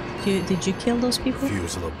 Did you kill those people?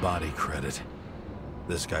 Refusal of body credit.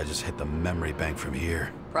 This guy just hit the memory bank from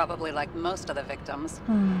here. Probably like most of the victims.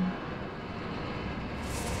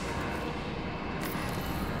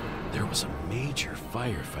 There was a major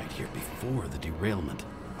firefight here before the derailment.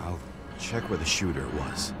 I'll check where the shooter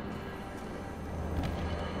was.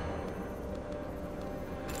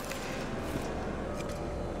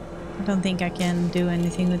 I don't think I can do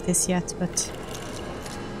anything with this yet, but...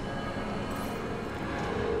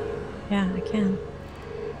 yeah, I can.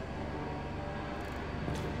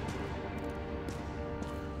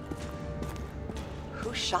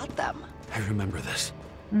 Who shot them? I remember this.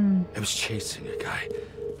 I was chasing a guy.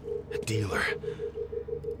 A dealer.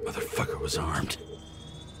 Motherfucker was armed.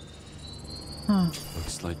 Huh.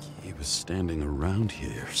 Looks like he was standing around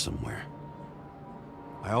here somewhere.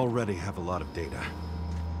 I already have a lot of data.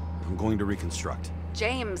 I'm going to reconstruct.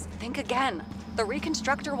 James, think again. The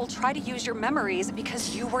reconstructor will try to use your memories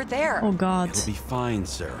because you were there. Oh god. It'll be fine,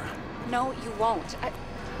 Sarah. No, you won't.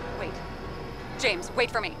 Wait. James, wait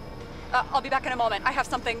for me. I'll be back in a moment. I have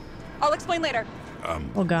something. I'll explain later.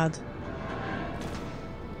 Oh god.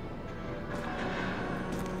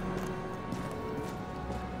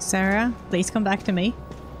 Sarah, please come back to me.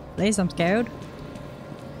 Please, I'm scared.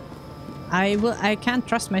 I can't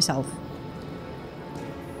trust myself.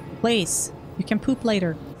 Please, you can poop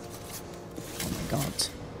later. Oh my god.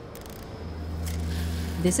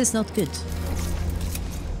 This is not good.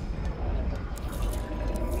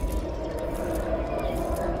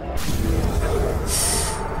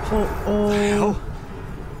 The hell?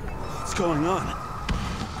 What's going on?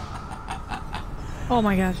 Oh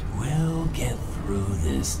my god. We'll get through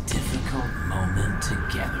this difficult moment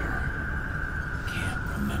together. Can't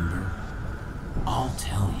remember? I'll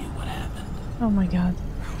tell you what happened. Oh my god.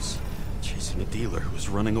 I was chasing a dealer who was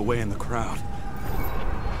running away in the crowd.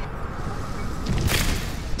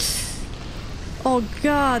 Oh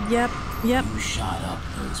god, yep. You shot up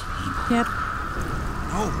those people. Yep.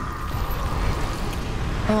 No!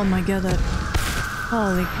 Oh my god,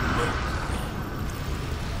 holy...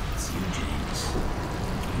 It's you, James.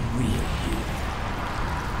 Real you.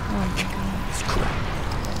 Oh my god. It's crap.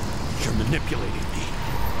 You're manipulating me.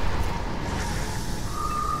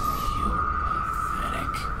 You're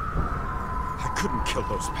pathetic. I couldn't kill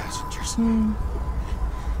those passengers.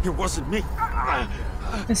 It wasn't me.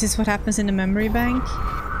 This is what happens in the memory bank.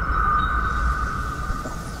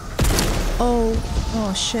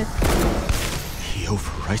 Oh shit. He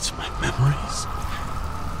overwrites my memories.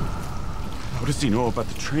 How does he know about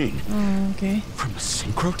the train? Oh, okay. From a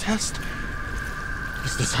synchro test?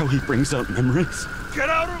 Is this how he brings out memories? Get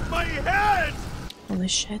out of my head! Holy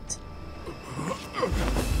shit.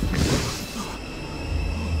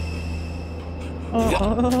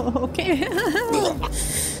 Oh, okay.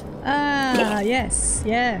 Yes.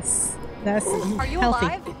 That's Are you healthy.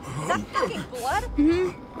 alive? Is that fucking blood?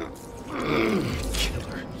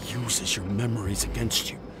 Killer uses your memories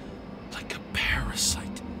against you. Like a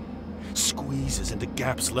parasite. Squeezes into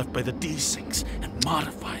gaps left by the desyncs and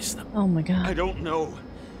modifies them. Oh my god. I don't know.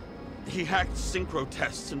 He hacked synchro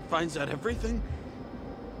tests and finds out everything.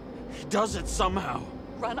 He does it somehow.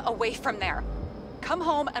 Run away from there. Come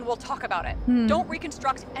home and we'll talk about it. Don't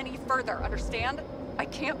reconstruct any further, understand? I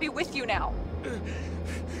can't be with you now.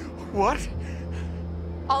 What?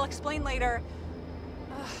 I'll explain later.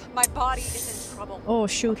 My body is in trouble. Oh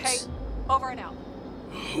shoot. Okay, over and out.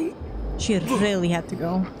 She really had to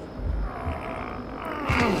go.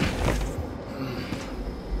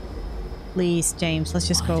 Please, James, let's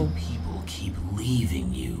just Why go. do people keep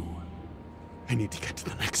leaving you? I need to get to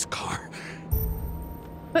the next car.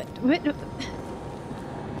 But wait.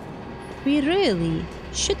 We really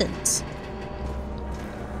shouldn't.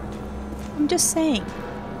 I'm just saying.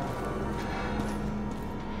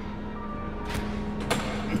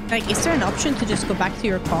 Like, is there an option to just go back to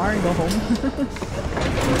your car and go home?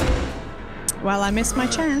 Well, I missed my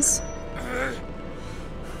chance.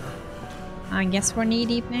 I guess we're knee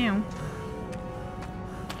deep now.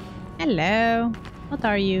 Hello. What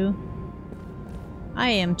are you? I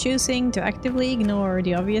am choosing to actively ignore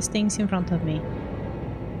the obvious things in front of me.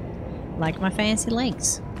 Like my fancy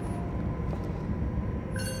legs.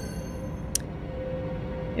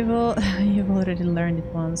 You've already learned it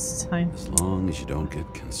once. Time. As long as you don't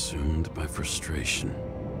get consumed by frustration.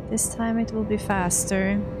 This time it will be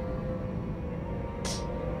faster.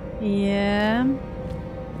 Yeah.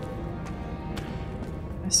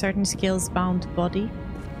 A certain skills bound body,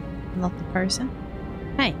 not the person.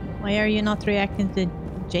 Hey, why are you not reacting to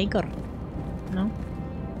Jaeger? No?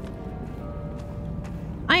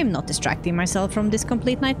 I am not distracting myself from this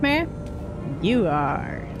complete nightmare. You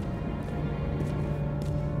are.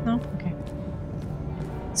 No? Okay.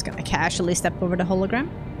 Just gonna casually step over the hologram.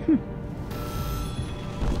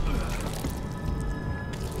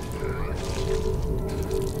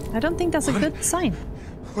 I don't think that's a good sign.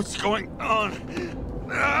 What's going on?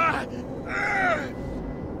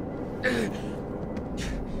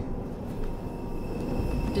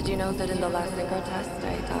 Did you know that in the last synchro test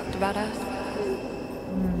I talked about us?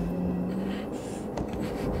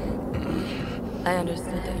 I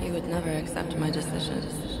understood that you would never accept my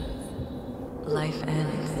decisions. Life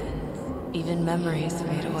ends. Even memories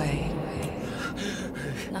fade away.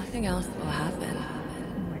 Nothing else will happen.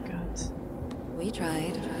 Oh my god. We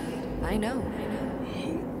tried. I know.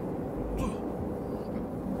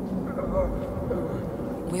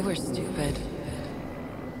 We were stupid.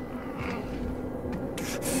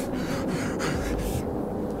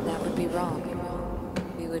 That would be wrong.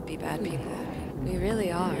 We would be bad people. We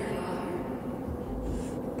really are.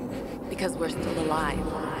 Because we're still alive.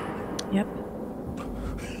 Yep.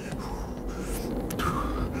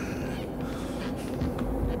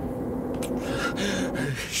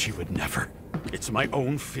 She would never. It's my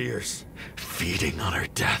own fears feeding on her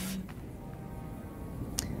death.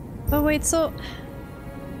 But wait, so...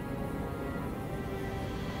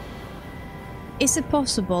 Is it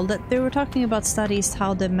possible that they were talking about studies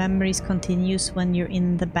how the memories continues when you're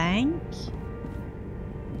in the bank?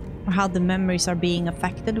 Or how the memories are being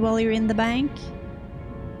affected while you're in the bank?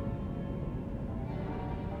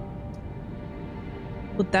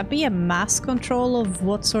 Would that be a mass control of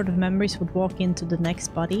what sort of memories would walk into the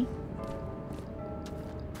next body?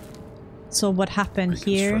 So what happened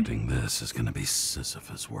here? Reconstructing this is going to be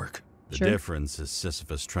Sisyphus' work. The difference is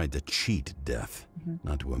Sisyphus tried to cheat death,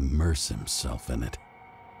 not to immerse himself in it.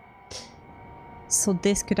 So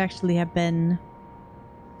this could actually have been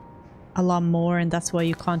a lot more, and that's why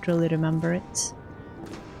you can't really remember it.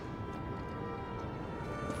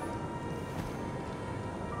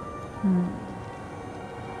 I'm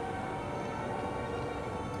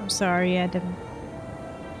sorry, Adam.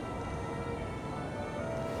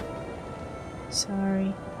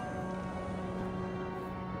 Sorry.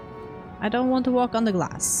 I don't want to walk on the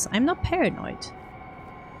glass. I'm not paranoid.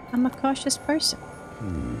 I'm a cautious person.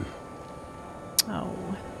 Oh.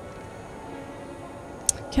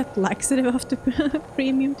 Get laxative after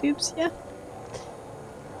premium tubes, yeah.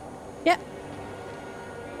 Yeah.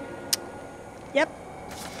 Yep.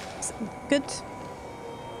 Good.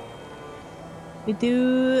 We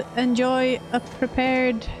do enjoy a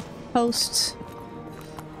prepared post.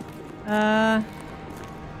 Hi,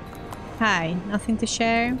 nothing to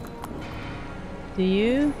share? Do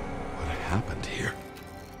you? What happened here?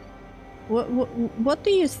 What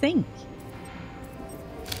do you think?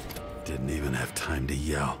 Didn't even have time to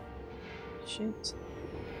yell. Shit.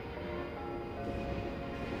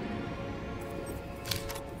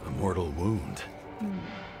 A mortal wound.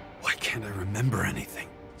 Why can't I remember anything?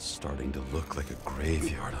 It's starting to look like a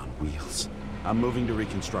graveyard on wheels. I'm moving to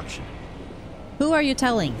reconstruction. Who are you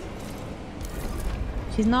telling?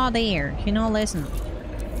 She's not there. She not listen.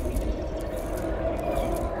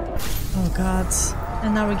 Oh god.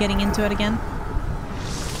 And now we're getting into it again.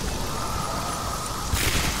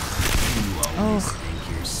 You think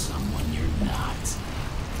you're someone you're not.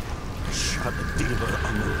 Shot the dealer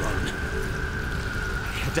on the run. I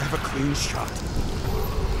had to have a clean shot.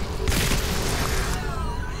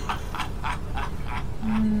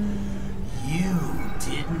 You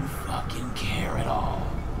didn't fucking care at all.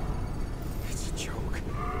 It's a joke.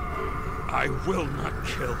 I will not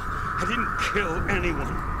kill. I didn't kill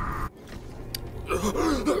anyone.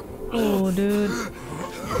 Oh, dude.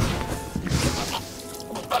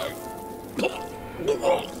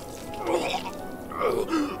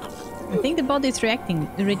 the body's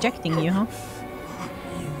rejecting you, huh?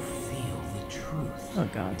 You feel the truth. Oh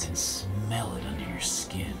god. You can smell it under your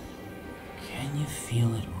skin. Can you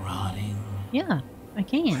feel it rotting? Yeah, I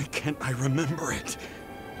can. Why can't I remember it?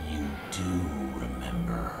 You do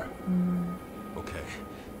remember. Okay.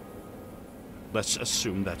 Let's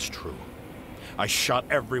assume that's true. I shot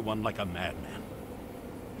everyone like a madman.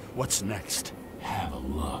 What's next? Have a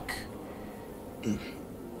look. Do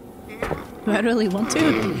I really want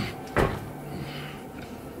to?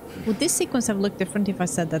 Would this sequence have looked different if I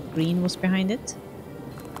said that green was behind it?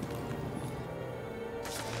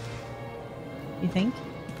 You think?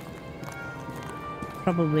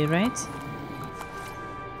 Probably, right?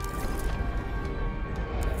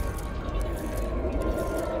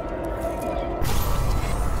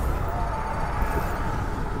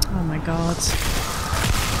 Oh my god.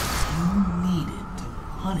 You needed to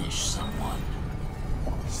punish someone.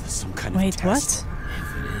 Is this some kind Wait, of test? what?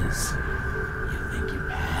 If it is, you think you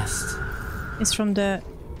passed? It's from the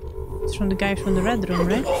guy from the red room,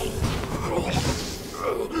 right?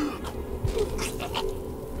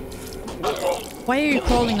 Why are you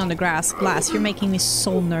crawling on the glass? You're making me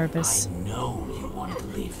so nervous. I know you wanted to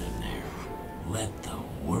leave them there. Let the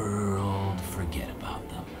world forget about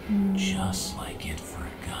them. Just like it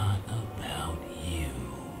forgot about you.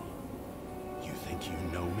 You think you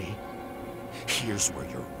know me? Here's where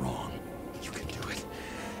you're wrong. You can do it.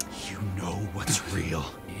 You know what's real.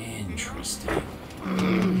 Interesting.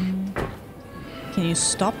 Can you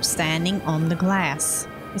stop standing on the glass?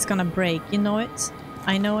 It's gonna break. You know it?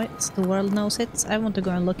 I know it. The world knows it. I want to go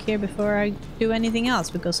and look here before I do anything else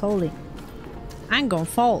because holy... I'm gonna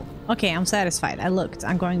fall. Okay, I'm satisfied. I looked.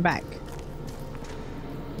 I'm going back.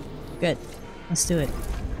 Good. Let's do it.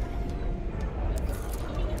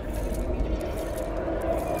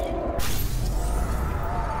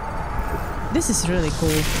 This is really cool.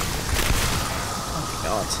 Oh my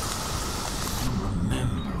god. You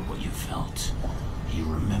remember what you felt. You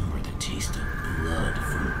remember the taste of blood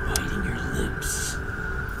from biting your lips.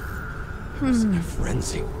 I was in a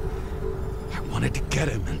frenzy. I wanted to get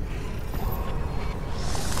him and...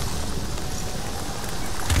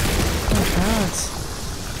 Oh god.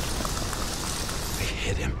 I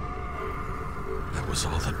hit him. That was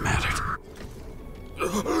all that mattered.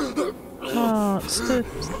 Oh,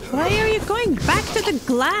 why are you going back to the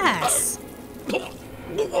glass?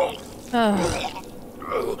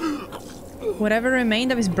 Whatever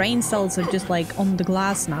remained of his brain cells are just like on the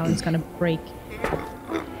glass now. It's gonna break.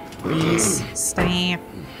 Please stop. He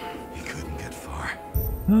couldn't get far.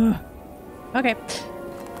 Okay.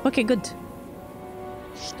 Okay, good.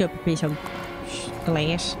 Stupid piece of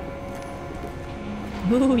glass.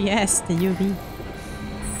 Oh yes, the UV.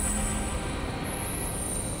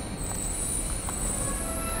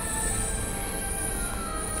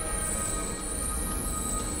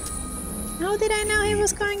 How did I know he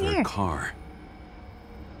was going here? Car.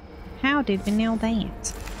 How did we know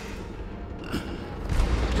that?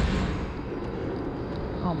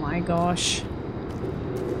 Oh my gosh.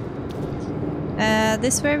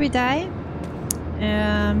 This is where we die.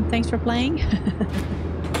 Thanks for playing.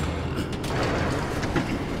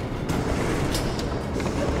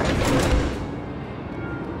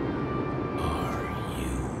 Are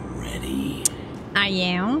you ready? I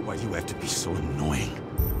am. Why do you have to be so annoying?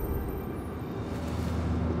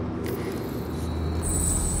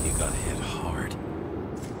 He got hit hard.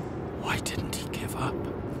 Why didn't he give up?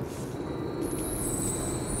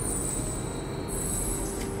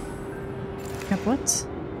 What?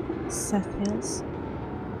 Seth Hills.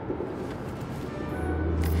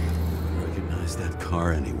 Recognize that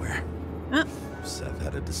car anywhere. Ah. Seth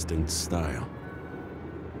had a distinct style.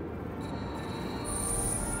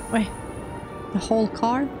 Wait. The whole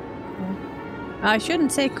car? Oh. I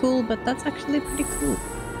shouldn't say cool, but that's actually pretty cool.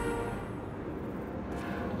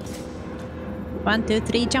 1, 2,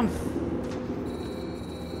 3, jump.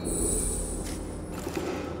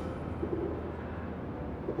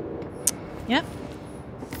 Yep.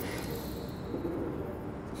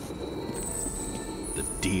 The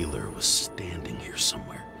dealer was standing here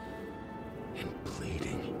somewhere. And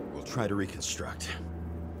bleeding. We'll try to reconstruct.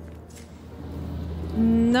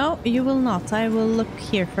 No, you will not. I will look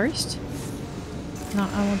here first. No,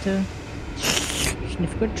 I want to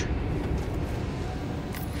sniff good.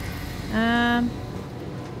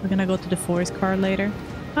 We're gonna go to the forest car later.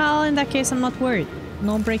 Well, in that case, I'm not worried.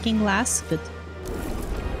 No breaking glass, good.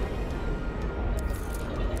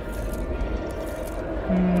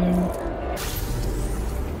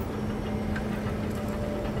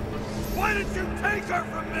 Why did you take her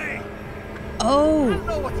from me? Oh! I don't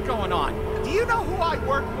know what's going on. Do you know who I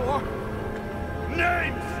work for?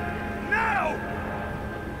 Names! now!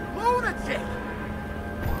 Lunatic!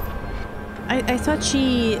 I thought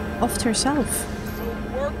she offed herself. So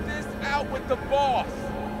work this out with the boss.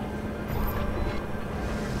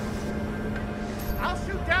 I'll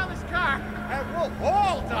shoot down this car and we'll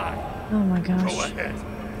all die. Oh my gosh. Go ahead.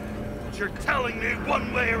 But you're telling me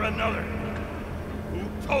one way or another.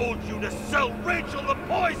 Who told you to sell Rachel the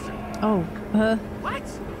poison? Oh, What?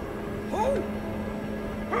 Who?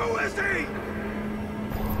 Who is he?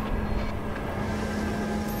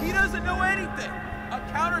 He doesn't know anything. A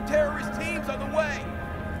counter-terrorist team's on the way.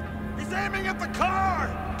 He's aiming at the car!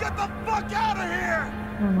 Get the fuck out of here!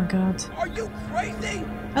 oh my god. Are you crazy?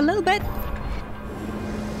 A little bit.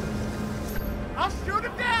 I'll shoot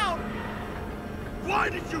him down! Why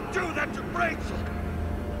did you do that to Rachel?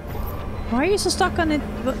 Why are you so stuck on it?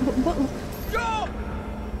 Go!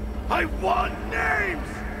 I want names!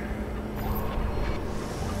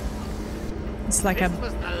 It's like This a...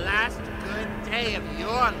 was the last good day of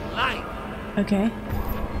your life. Okay.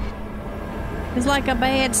 It's like a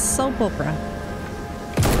bad soap opera.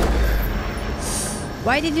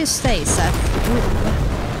 Why did you stay, Seth?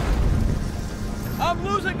 I'm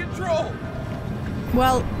losing control.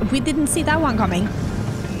 Well, we didn't see that one coming.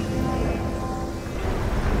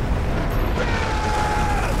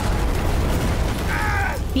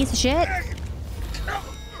 Piece of shit.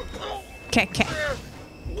 Okay.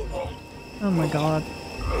 Oh my god.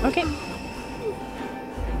 Okay.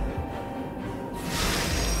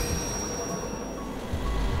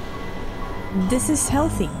 This is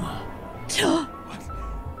healthy.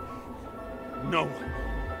 No.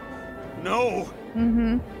 No!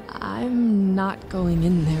 I'm not going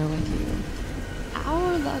in there with you.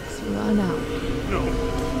 Our luck's run out. No.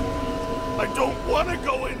 I don't want to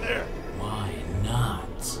go in there! Why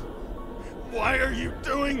not? Why are you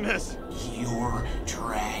doing this? You're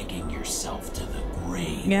dragging yourself to the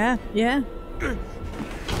grave. Yeah.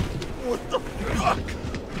 What the fuck?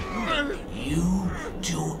 You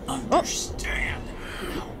don't understand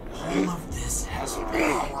how all of this has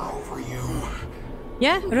power over you.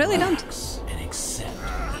 Yeah, really don't. Relax and accept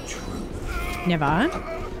the truth. Never.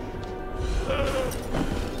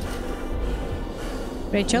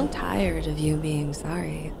 Rachel? I'm tired of you being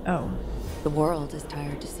sorry. Oh. The world is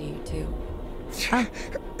tired to see you too.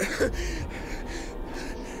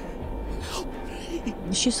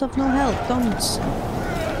 She's of no help, don't.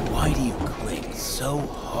 Why do you cling so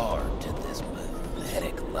hard to this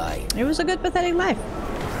pathetic life? It was a good pathetic life.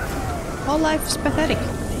 All life's pathetic.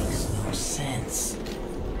 Makes no sense.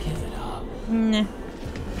 Give it up. Nah.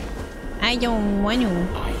 I don't want to.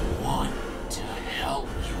 I want to help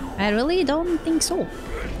you. I really don't think so.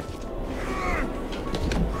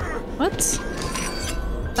 What? Is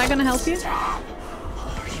that gonna help you? Stop.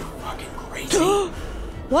 Are you fucking crazy?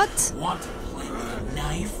 What? Want to play with a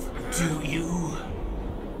knife? Do you?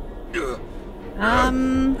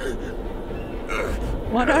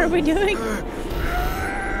 What are we doing?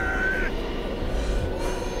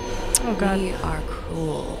 Oh god. We are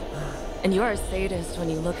cruel. And you're a sadist when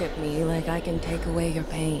you look at me like I can take away your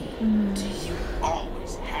pain. Do you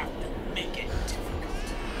always have to make it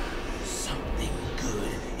difficult? Something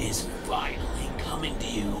good is finally coming to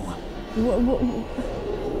you.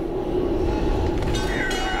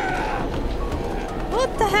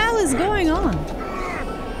 What the hell is going on?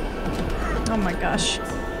 Oh my gosh.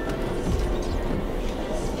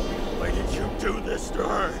 Why did you do this to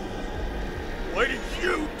her? Why did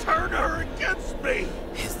you turn her against me?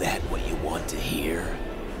 Is that what you want to hear?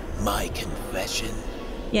 My confession?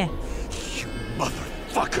 Yeah. You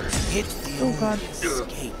motherfuckers! It's the Oh only god.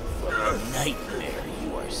 escape from the nightmare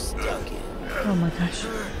you are stuck in. Oh my gosh.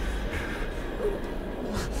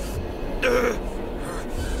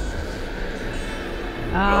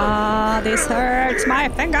 Ah, this hurts my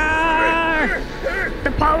finger!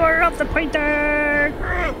 The power of the pointer!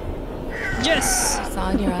 Yes! I saw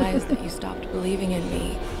in your eyes that you stopped believing in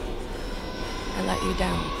me. I let you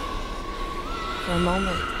down. For a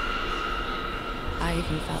moment, I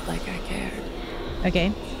even felt like I cared.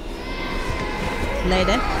 Okay.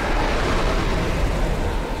 Later.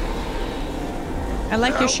 I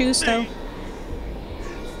like your shoes though.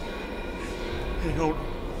 I don't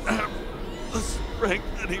have the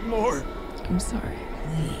strength anymore. I'm sorry.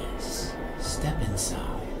 Please, step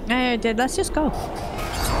inside. I did. Let's just go.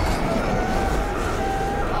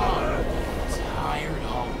 Tired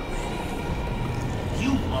already?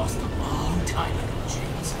 You lost a long time ago,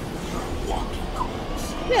 James. You're a walking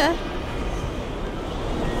corpse. Yeah.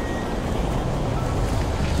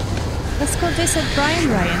 Let's go visit Ryan.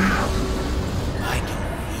 I can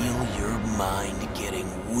feel your mind getting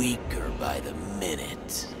weaker by the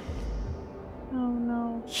minute. Oh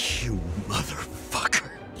no. You motherfucker.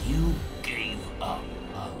 You gave up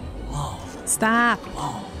a long Stop.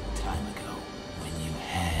 time ago when you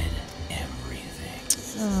had everything.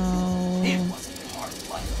 Oh. It wasn't hard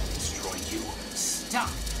life that destroyed you. Stop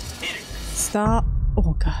hitting me. Stop.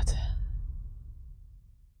 Oh god.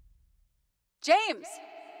 James!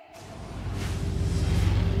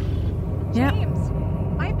 Yeah. James!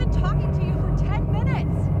 I've been talking to you for 10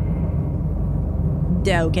 minutes!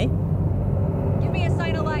 Yeah, okay. Give me a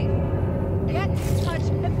sign of life. Get in touch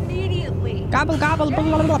immediately. Gobble gobble. Blah,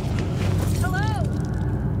 blah, blah. Hello?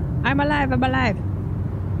 I'm alive, I'm alive.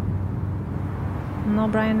 No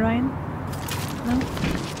Brian Ryan? No?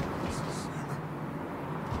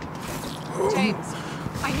 James,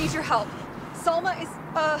 I need your help. Salma is,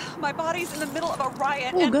 my body's in the middle of a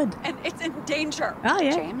riot. Oh, good. And it's in danger. Oh,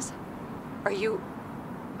 yeah. James, are you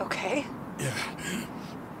okay? Yeah.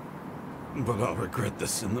 But I'll regret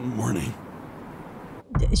this in the morning.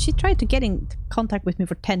 She tried to get in contact with me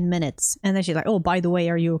for 10 minutes. And then she's like, oh, by the way,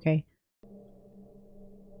 are you okay?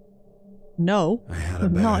 No. I had a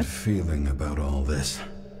I'm bad not. feeling about all this.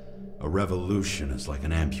 A revolution is like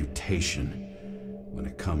an amputation. When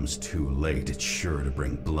it comes too late, it's sure to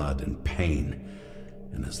bring blood and pain.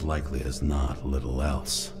 And as likely as not, little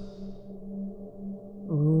else.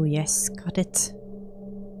 Oh, yes, got it.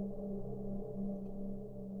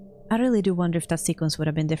 I really do wonder if that sequence would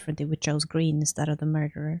have been different if we chose Green instead of the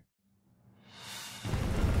murderer.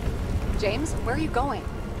 James, where are you going?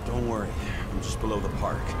 Don't worry, I'm just below the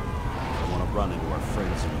park. I want to run into our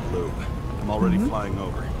friends in blue. I'm already flying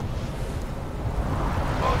over.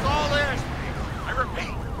 Close all airspace. I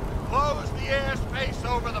repeat, close the airspace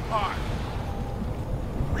over the park.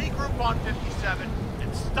 Regroup on 57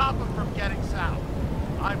 and stop them from getting south.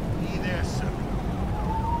 I will be there soon.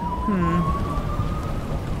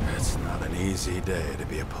 It's not an easy day to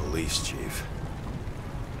be a police chief.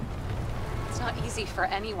 It's not easy for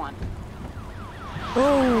anyone.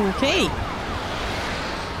 Okay.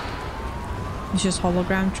 It's just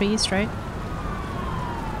hologram trees, right?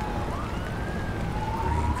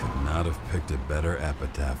 Green could not have picked a better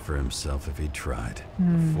epitaph for himself if he tried.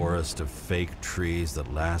 A forest of fake trees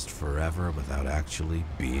that last forever without actually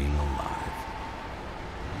being alive.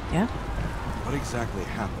 Yeah. What exactly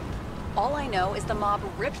happened? All I know is the mob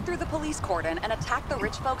ripped through the police cordon and attacked the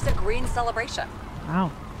rich folks at Green's celebration.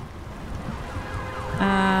 Wow.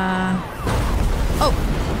 Oh.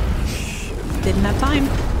 Didn't have time.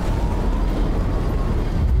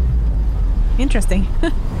 Interesting.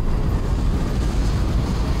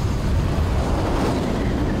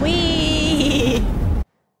 Whee!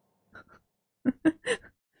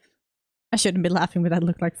 I shouldn't be laughing, but that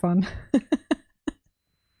looked like fun.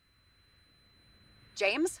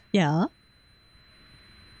 James? Yeah?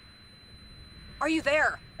 Are you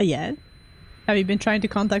there? Yeah? Have you been trying to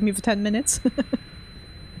contact me for 10 minutes?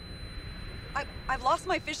 I've lost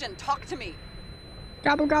my vision. Talk to me.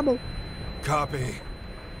 Gobble gobble. Copy.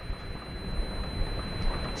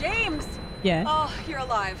 James! Yeah? Oh, you're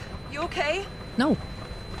alive. You okay? No.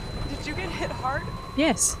 Did you get hit hard?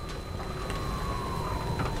 Yes.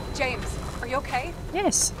 James, are you okay?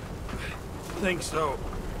 Yes. Think so.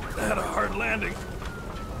 I had a hard landing.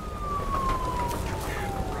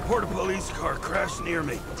 Report a police car crashed near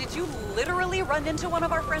me. Did you literally run into one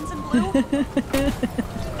of our friends in blue?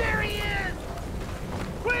 There he is!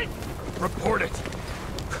 Quick! Report it.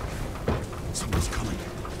 Someone's coming.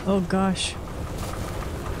 Oh gosh.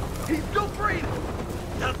 He's still breathing.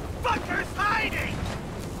 The fucker's hiding!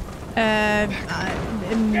 Get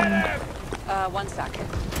Get him! 1 sec.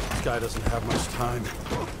 This guy doesn't have much time.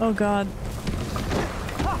 Oh god.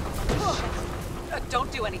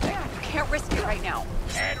 Don't do anything. You can't risk it right now.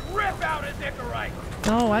 And rip out his Icarite!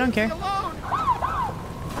 No, I don't care. Alone!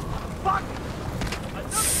 Fuck!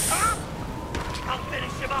 Another cop? I'll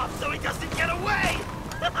finish him off so he doesn't get away!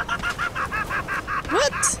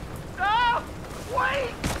 What? No!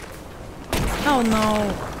 Wait! Oh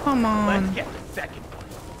no. Come on. Let's get the second one.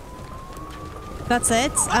 That's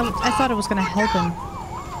it? I thought I was gonna help him.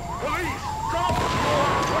 Police! Call for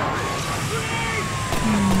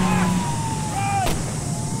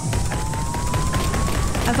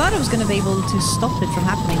I thought I was gonna be able to stop it from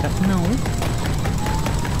happening, but no.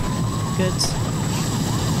 Good.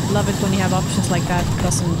 Love it when you have options like that.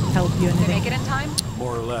 Doesn't help you Did they anything. make it in time?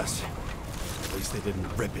 More or less. At least they didn't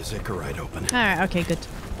rip his Icarite open. Alright, okay, good.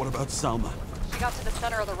 What about Salma? She got to the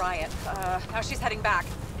center of the riot. Now she's heading back.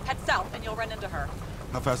 Head south and you'll run into her.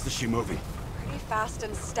 How fast is she moving? Pretty fast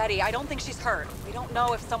and steady. I don't think she's hurt. We don't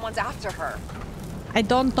know if someone's after her. I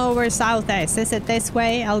don't know where south is. Is it this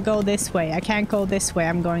way? I'll go this way. I can't go this way.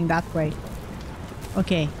 I'm going that way.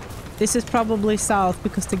 Okay. This is probably south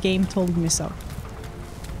because the game told me so.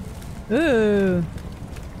 Ooh.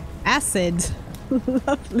 Acid.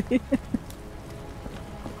 Lovely.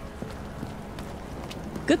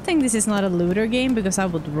 Good thing this is not a looter game because I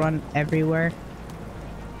would run everywhere.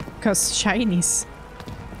 Because shinies.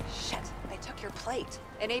 Shit, they took your plate.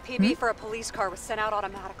 An APB for a police car was sent out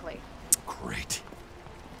automatically. Great.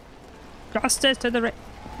 Justice to the right.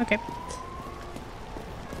 Okay.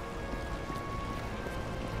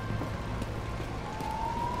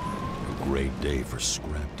 A great day for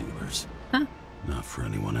scrap dealers. Huh? Not for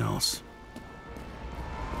anyone else.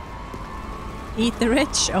 Eat the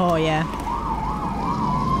rich? Oh, yeah.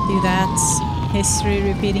 Do that. History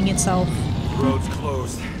repeating itself. The road's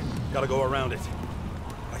closed. Gotta go around it.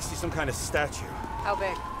 I see some kind of statue. How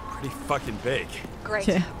big? Pretty fucking big. Great.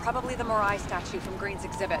 Yeah. Probably the Morai statue from Green's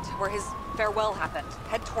exhibit, where his farewell happened.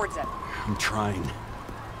 Head towards it. I'm trying.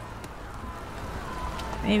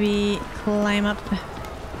 Maybe climb up.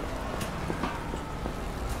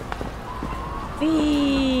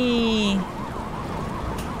 Whee!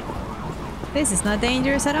 This is not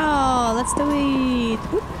dangerous at all. Let's do it.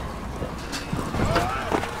 Whoop.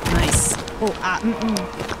 Nice. Oh,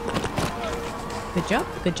 Good job.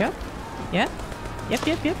 Good job. Yeah.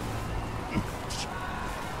 Yep.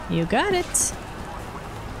 You got it.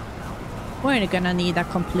 We're gonna need a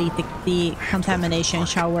complete decontamination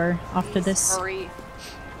shower after this. Hurry.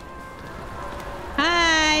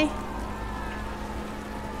 Hi.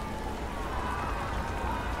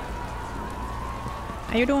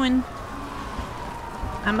 How you doing?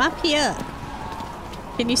 I'm up here.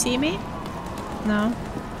 Can you see me? No.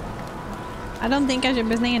 I don't think I should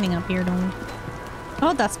be standing up here, though.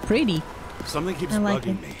 Oh, that's pretty. Something keeps I like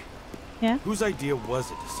bugging it. me. Yeah? Whose idea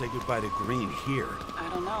was it to say goodbye to Green here? I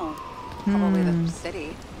don't know. Probably the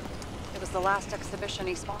city. It was the last exhibition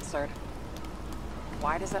he sponsored.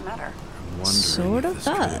 Why does it matter? I'm wondering Sort if of this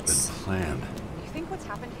could have does. been planned. You think what's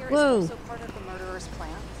happened here is Whoa. also part of the murderer's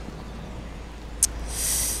plan?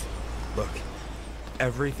 Look,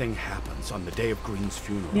 everything happens on the day of Green's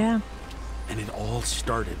funeral. Yeah. And it all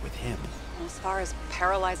started with him. As far as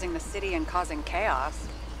paralyzing the city and causing chaos,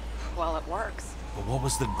 well, it works. But what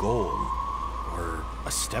was the goal? Or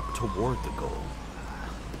a step toward the goal?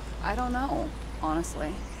 I don't know,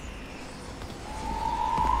 honestly.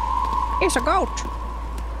 Here's a goat.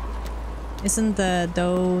 Isn't the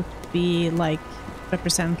dough be like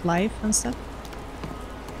represent life and stuff?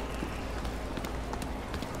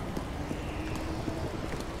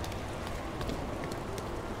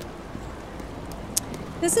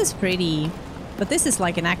 This is pretty, but this is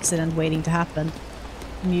like an accident waiting to happen.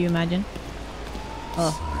 Can you imagine?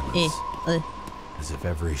 Silence. As if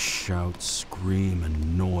every shout, scream,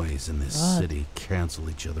 and noise in this God. city cancel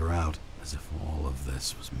each other out. As if all of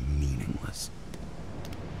this was meaningless.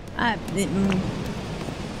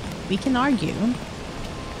 We can argue.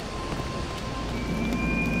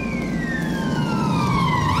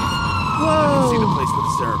 See the place where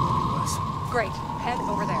the ceremony was. Great. Head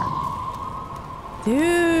over there.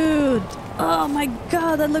 Dude! Oh my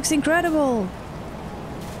god, that looks incredible!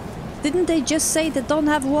 Didn't they just say they don't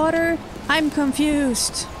have water? I'm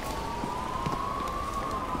confused.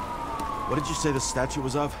 What did you say the statue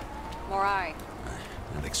was of? Morai.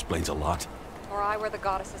 That explains a lot. Morai were the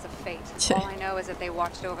goddesses of fate. All I know is that they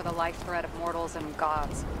watched over the life thread of mortals and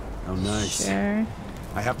gods. How nice. Sure.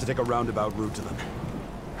 I have to take a roundabout route to them.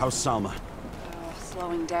 How's Salma? Oh,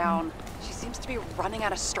 slowing down. She seems to be running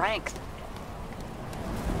out of strength.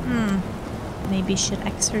 Maybe should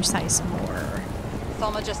exercise more.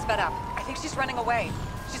 Salma just sped up. I think she's running away.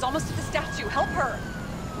 She's almost at the statue. Help her!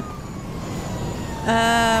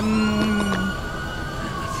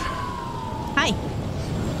 Hi.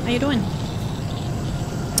 How you doing?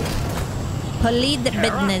 Police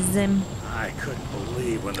business. I couldn't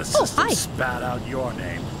believe when the system hi. spat out your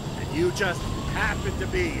name. And you just happened to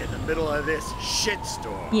be in the middle of this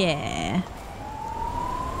shitstorm. Yeah.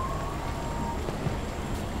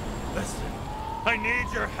 Listen, I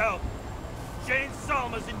need your help. Jane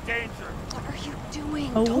Salma's in danger. What are you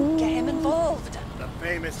doing? Oh. Don't get him involved. The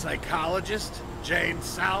famous psychologist, Jane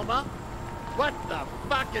Salma? What the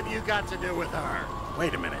fuck have you got to do with her?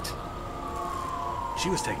 Wait a minute. She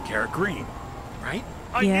was taking care of Green, right?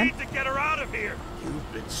 I Yeah. need to get her out of here.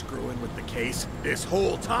 You've been screwing with the case this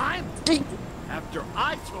whole time? After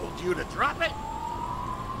I told you to drop it?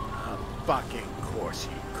 Of fucking course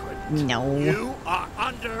you couldn't. No. You are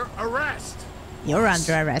under arrest. You're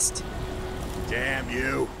under arrest. Damn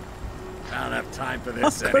you. I don't have time for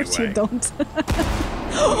this Of course anyway. you don't.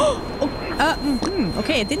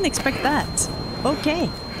 Okay, I didn't expect that. Okay.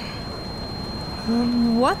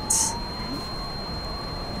 What?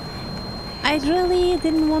 I really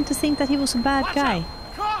didn't want to think that he was a bad guy.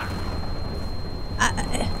 Car!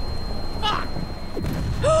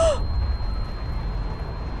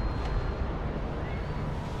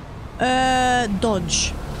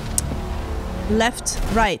 Dodge. Left,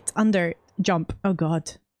 right, under, jump. Oh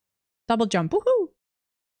god. Double jump. Woohoo!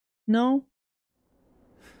 No.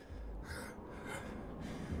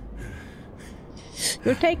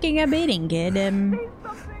 You're taking a beating, kid. Say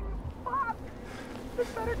something! Fuck! This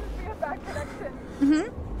better just be a bad connection.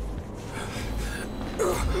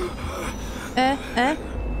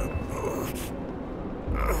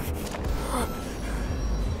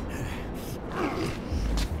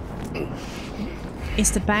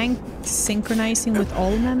 Is the bank synchronizing with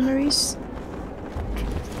all memories?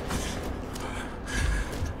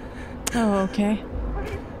 Oh, okay.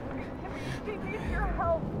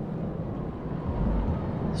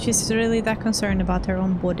 She's really that concerned about her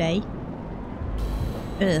own body.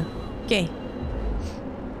 Ugh. Okay.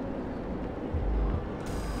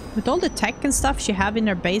 With all the tech and stuff she have in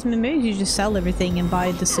her basement, maybe you just sell everything and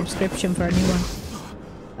buy the subscription for a new one.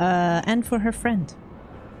 And for her friend.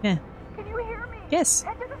 Yeah. Can you hear me? Yes.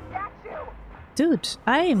 Head to the statue. Dude,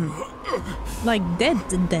 I'm like dead.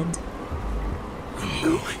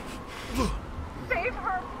 Save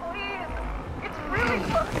her, please. It's really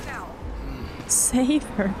close now. Save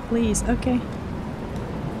her, please. Okay.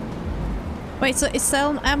 Wait, so is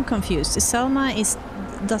Selma? I'm confused. Is Selma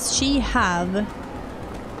does she have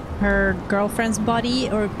her girlfriend's body,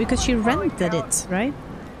 or because she rented it, right?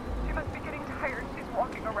 She must be getting tired. She's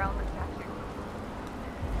walking around the statue.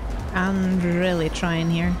 I'm really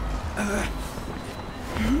trying here.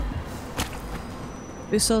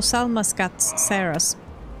 So Selma's got Sarah's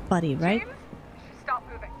body, right? Stop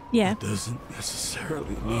moving. Yeah. It doesn't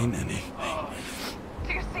necessarily mean anything.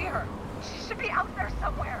 Do you see her? She should be out there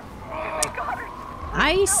somewhere. If they got her,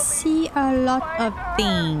 I see a lot of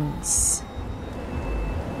things.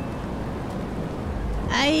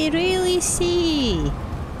 I really see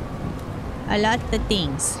a lot of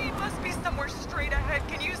things. she must be somewhere straight ahead.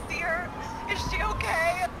 Can you see her? Is she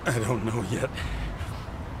okay? I don't know yet,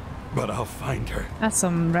 but I'll find her. That's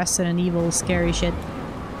some Resident Evil scary shit.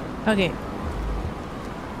 Okay.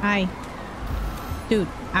 Hi. Dude,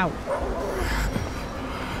 ow.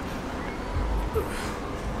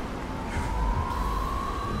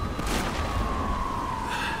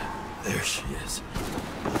 There she is.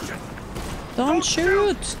 Don't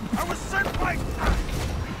shoot! I was sent by...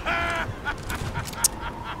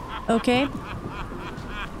 Okay.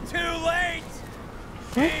 Too late!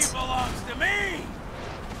 What? She belongs to me!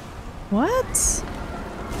 What?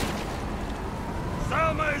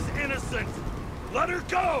 Salma is innocent. Let her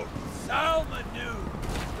go. Salma knew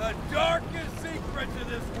the darkest secret to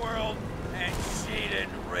this world, and she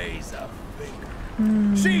didn't raise a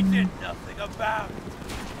finger. She did nothing about it.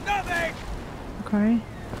 Nothing! Okay.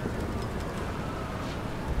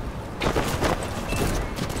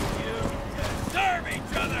 You deserve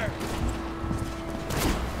each other!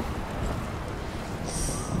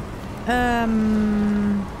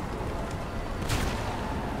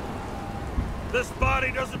 This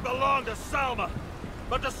body doesn't belong to Salma,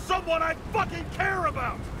 but to someone I fucking care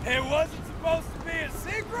about. It wasn't supposed to be a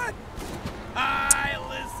secret? I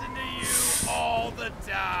listen to you all the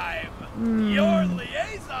time. Your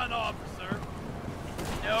liaison officer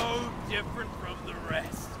is no different from the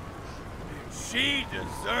rest. She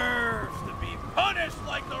deserves to be punished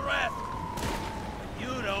like the rest. But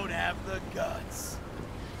you don't have the guts.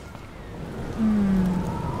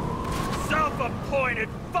 Self-appointed,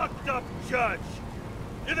 fucked up judge.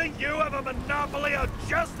 You think you have a monopoly of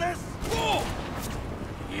justice? Fool!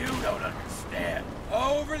 You don't understand.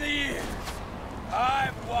 Over the years,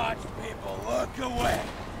 I've watched people look away,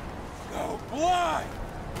 go blind.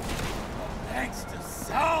 But thanks to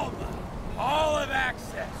Salma, I'll have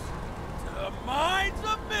access to the minds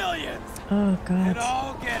of millions. Oh god. And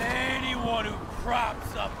I'll get anyone who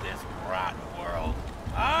crops up this rotten world.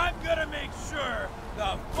 I'm gonna make sure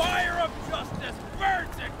the fire of justice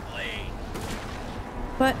burns it clean.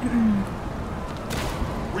 But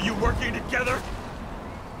were you working together?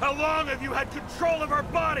 How long have you had control of her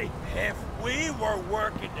body? If we were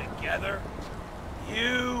working together,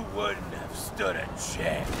 you wouldn't have stood a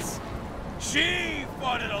chance. She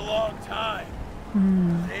fought it a long time.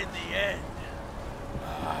 But in the end,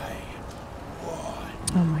 I won.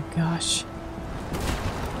 oh my gosh.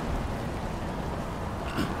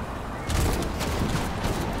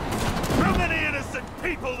 How many innocent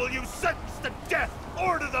people will you sentence to death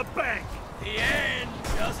or to the bank? The end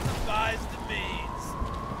justifies the means.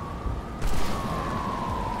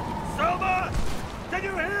 Selma! Can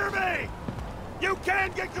you hear me? You can't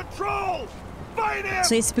can't get control! Fight him!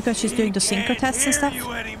 So it's because she's doing the synchro tests and stuff?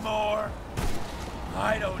 You anymore.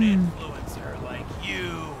 I don't influence her like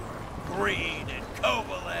you or Green and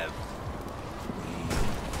Kovalev. We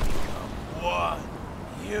become one.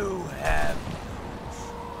 You have no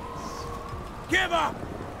choice. Give up!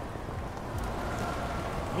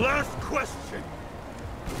 Last question.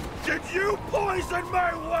 Did you poison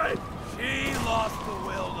my wife? She lost the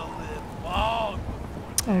will to live long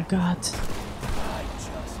before. Oh god. I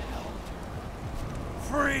just helped her.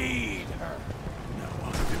 Freed her. Now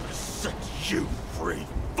I'm gonna set you free,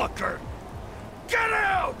 fucker. Get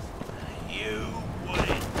out! You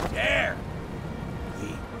wouldn't dare. We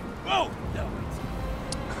both know it.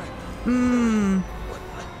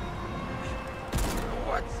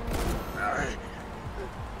 What?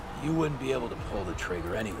 You wouldn't be able to pull the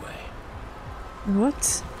trigger anyway.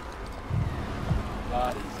 What?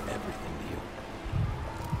 Body's everything to you.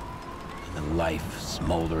 And the life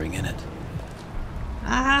smoldering in it.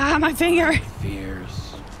 Ah, my finger!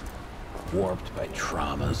 Fears, warped by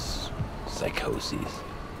traumas, psychoses.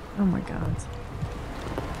 Oh my god.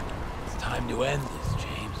 It's time to end this,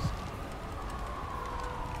 James.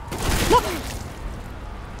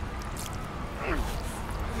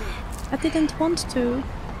 I didn't want to.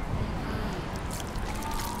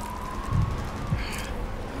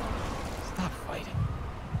 Stop fighting.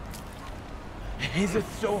 Is it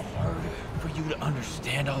so hard for you to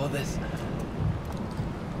understand all of this?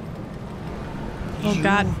 Oh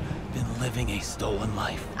god. You've been living a stolen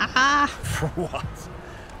life. Ah! For what?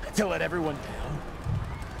 To let everyone down?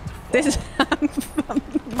 This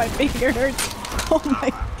my finger hurts. Oh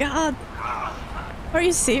my god. Are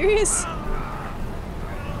you serious?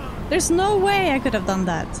 There's no way I could have done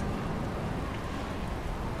that.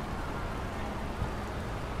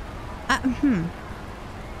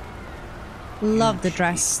 Love the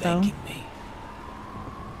dress though.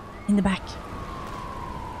 In the back.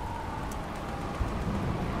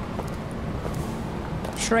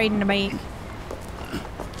 Straight in the back.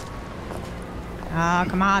 Ah,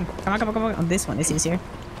 come on. Come on, come on, come on. Oh, this one is easier.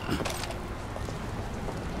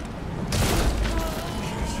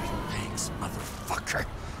 Thanks, motherfucker.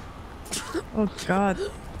 Oh god.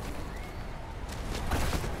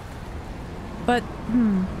 But,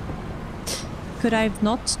 could I have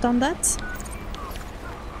not done that?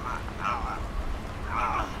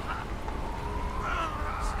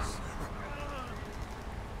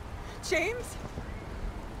 James?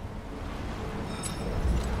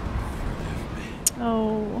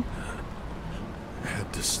 Oh. I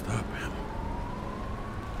had to stop him.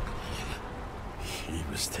 He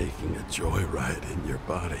was taking a joyride in your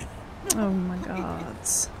body. Oh my god.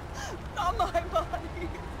 Not my body.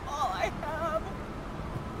 All I have.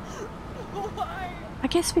 Why? I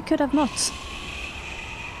guess we could have not.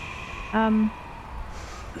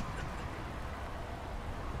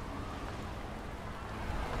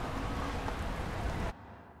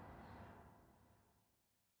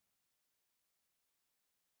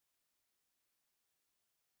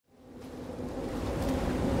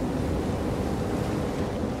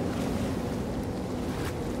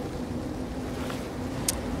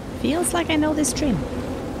 Feels like I know this stream.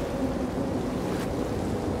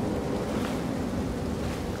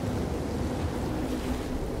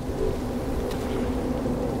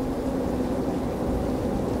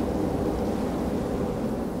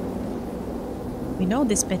 We know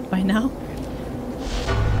this bit by now.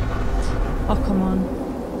 Oh, come on.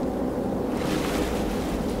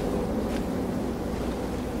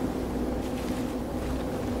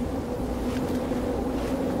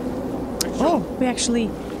 Oh, we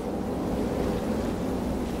actually...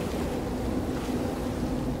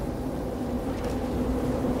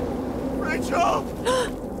 Oh,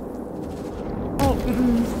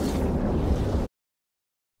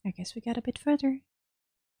 I guess we got a bit further.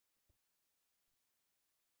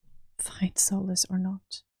 Find solace or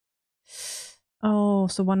not. Oh,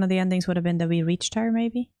 so one of the endings would have been that we reached her,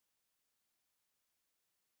 maybe?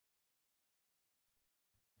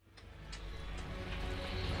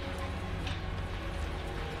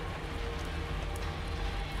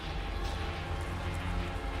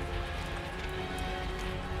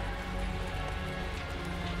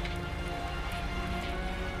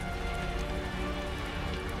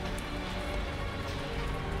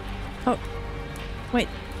 Oh, wait.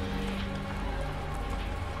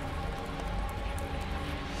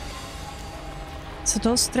 So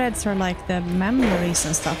those threads are like the memories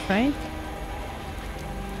and stuff, right?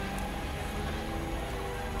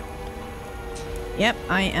 Yep,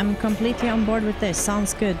 I am completely on board with this.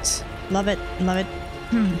 Sounds good. Love it, love it.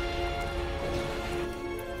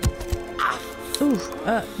 Ooh,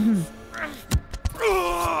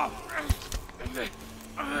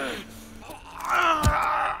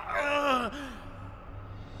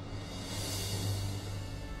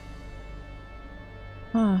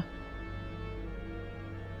 Huh.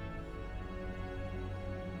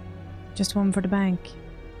 Just one for the bank.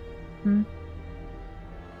 Hmm?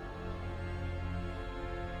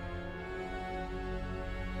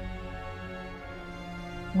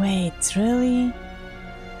 Wait, really?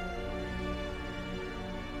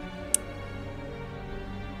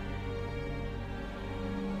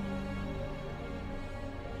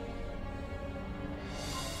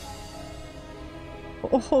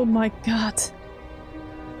 Oh my god.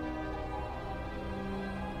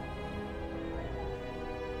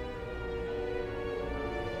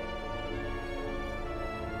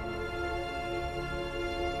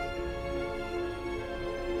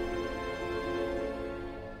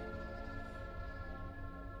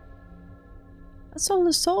 That's all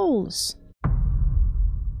the souls.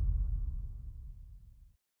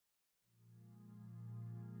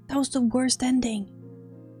 That was the worst ending.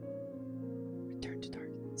 Return to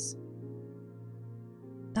darkness.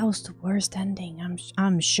 That was the worst ending.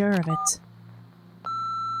 I'm sure of it.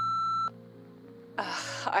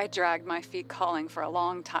 I dragged my feet calling for a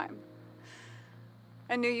long time.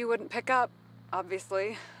 I knew you wouldn't pick up,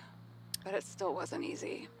 obviously, but it still wasn't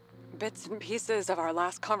easy. Bits and pieces of our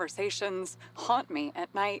last conversations haunt me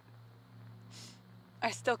at night.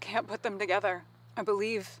 I still can't put them together. I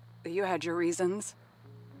believe that you had your reasons.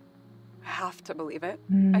 I have to believe it.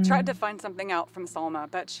 I tried to find something out from Salma,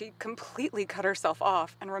 but she completely cut herself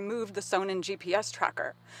off and removed the Sonin GPS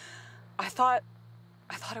tracker. I thought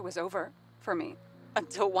it was over for me.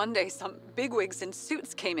 Until one day some bigwigs in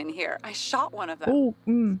suits came in here. I shot one of them.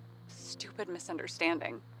 Oh, Stupid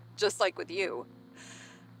misunderstanding. Just like with you.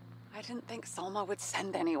 I didn't think Salma would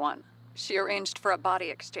send anyone. She arranged for a body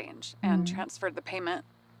exchange and transferred the payment.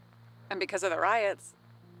 And because of the riots,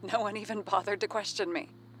 no one even bothered to question me.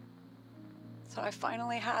 So I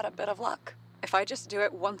finally had a bit of luck. If I just do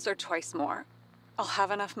it once or twice more, I'll have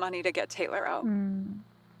enough money to get Taylor out.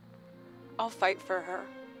 I'll fight for her.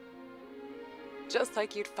 Just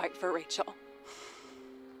like you'd fight for Rachel.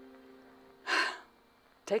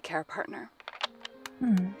 Take care, partner.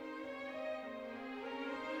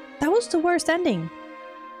 That was the worst ending.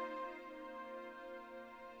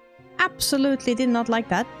 Absolutely did not like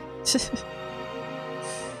that.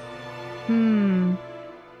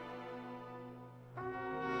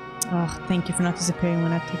 Oh, thank you for not disappearing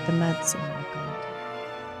when I took the meds. Oh my god.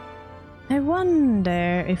 I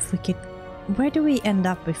wonder if we could... Where do we end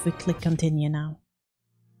up if we click continue now?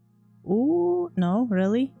 Ooh, no,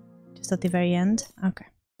 really? Just at the very end? Okay.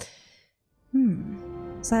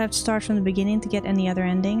 So I have to start from the beginning to get any other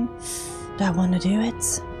ending? Do I want to do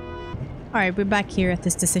it? Alright, we're back here at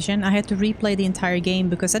this decision. I had to replay the entire game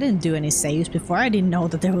because I didn't do any saves before. I didn't know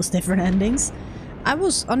that there was different endings.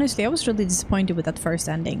 Honestly, I was really disappointed with that first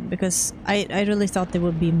ending because I really thought there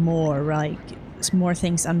would be more, like, more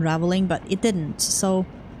things unraveling, but it didn't. So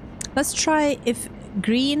let's try if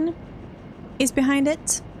Green is behind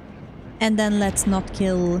it, and then let's not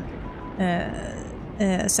kill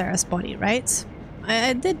Sarah's body, right?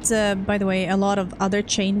 I did, by the way, a lot of other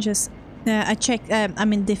changes. I checked,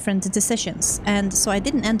 different decisions, and so I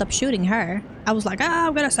didn't end up shooting her. I was like,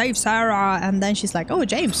 I'm gonna save Sarah, and then she's like, oh,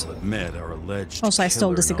 James. I'll admit our alleged also, I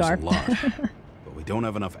stole the cigar. But we don't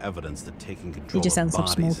have enough evidence that taking control he just of ends up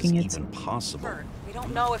bodies smoking is it. even possible. We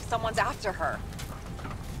don't know if someone's after her.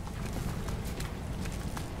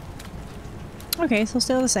 Okay, so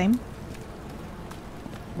still the same.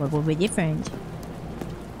 What will be different?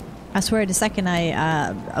 I swear the second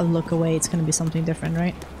I look away, it's gonna be something different,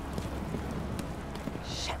 right?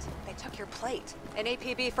 Shit, they took your plate. An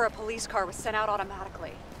APB for a police car was sent out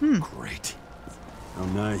automatically. Great. Oh,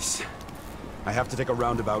 nice. I have to take a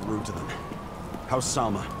roundabout route to them. How's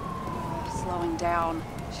Salma? Slowing down.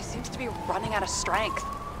 She seems to be running out of strength.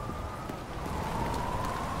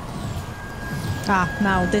 Ah,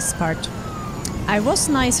 now this part. I was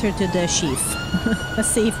nicer to the chief. Let's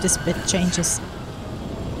see if this bit changes.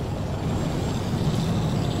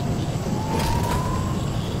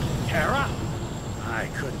 Kara? I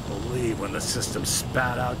couldn't believe when the system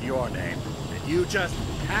spat out your name that you just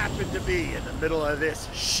happened to be in the middle of this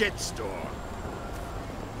shitstorm.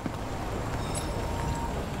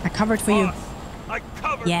 I covered for you. Boss, I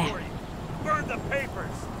covered Yeah. for you. Burned the papers.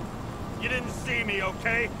 You didn't see me,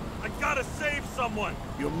 okay? I gotta save someone.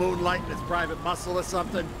 You moonlighting as private muscle or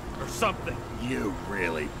something? Or something. You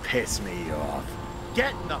really piss me off.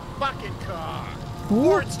 Get in the fucking car, Ooh.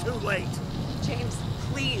 or it's too late. James,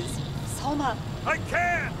 please. Salma. I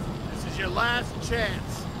can't! This is your last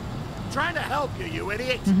chance. I'm trying to help you, you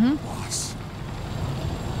idiot. Boss.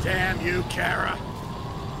 Damn you, Kara.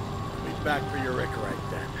 Be back for your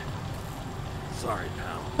Icarite then. Sorry,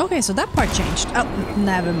 pal. Okay, so that part changed. Oh,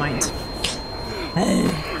 never mind.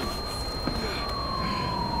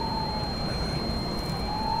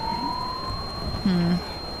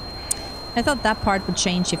 I thought that part would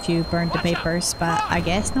change if you burned the papers, but I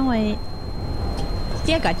guess no, I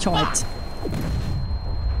still got shot.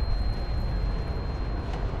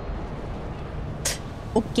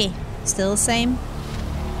 Okay, still the same.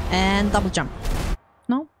 And double jump.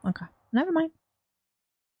 No? Okay, never mind.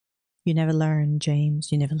 You never learn,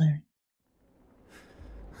 James. You never learn.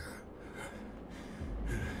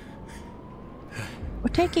 We're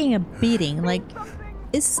taking a beating. Like,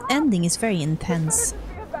 this ending is very intense.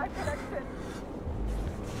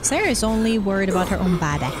 Sarah is only worried about her own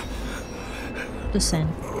body. Listen.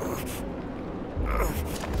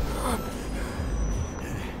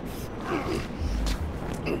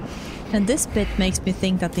 And this bit makes me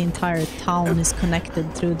think that the entire town is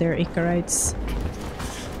connected through their Icarites.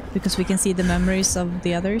 Because we can see the memories of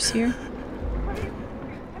the others here.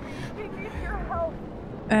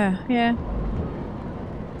 Yeah.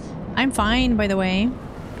 I'm fine, by the way.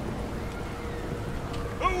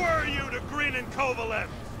 Who were you to Green and Kovalev?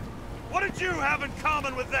 What did you have in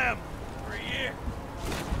common with them? For years,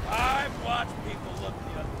 I've watched people look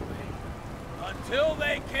the other way until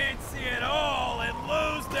they can't see it all and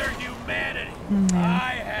lose their humanity.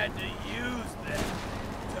 I had to use them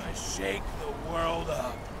to shake the world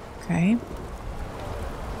up. Okay.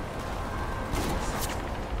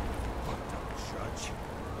 Judge.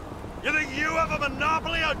 You think you have a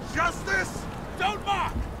monopoly on justice? Don't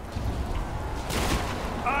mock!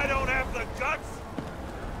 I don't have the guts.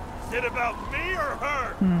 Is it about me or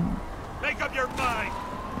her? Make up your mind.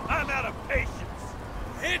 I'm out of patience.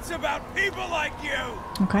 It's about people like you!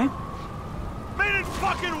 Okay. Meaning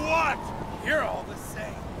fucking what? You're all the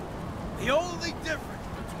same. The only difference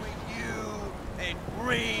between you and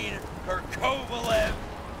Green or Kovalev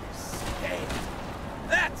is scale.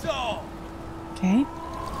 That's all! Okay.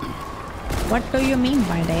 What do you mean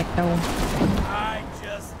by that, though? I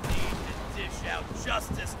just need to dish out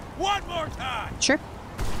justice one more time! Sure.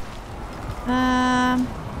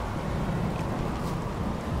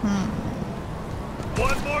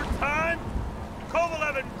 One more time?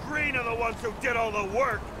 Kovalev and Green are the ones who did all the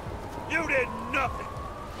work. You did nothing.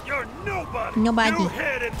 You're nobody. Nobody. You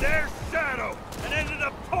hid in their shadow and ended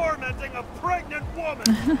up tormenting a pregnant woman.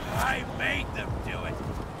 I made them do it.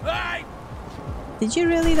 Did you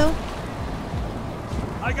really, though?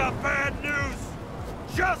 I got bad news.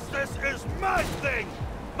 Justice is my thing,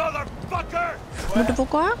 motherfucker.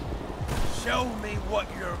 Motherfucker? Show me what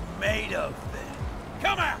you're made of, then.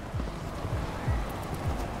 Come out!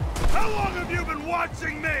 How long have you been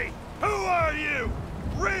watching me? Who are you?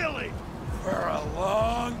 Really? For a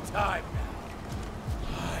long time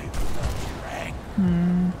now. I've felt your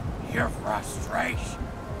anger, your frustration.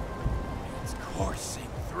 It's coursing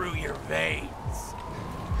through your veins.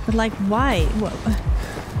 But like, why? What?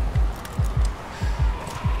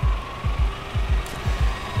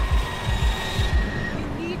 You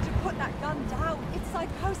need to put that gun down. It's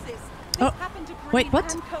psychosis. This happened to Green wait,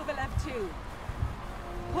 what? and Kovalev too.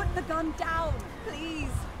 Put the gun down, please.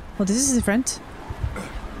 Well, this is different.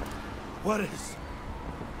 What is?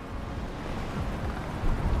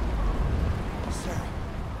 Sarah.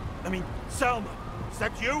 I mean, Selma. Is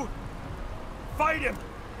that you? Fight him.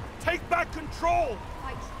 Take back control.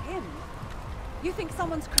 Fight him? You think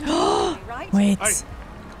someone's controlling me, right? Wait.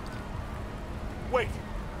 Wait.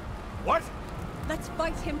 What? Let's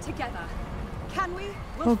fight him together. Can we?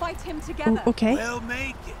 We'll fight him together. Okay. We'll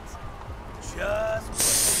make it. Just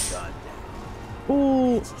put the gun down.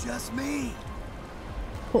 Oh. It's just me.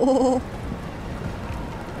 Oh.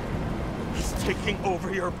 He's taking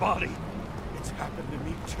over your body. It's happened to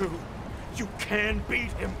me too. You can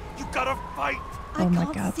beat him. You gotta fight. Oh my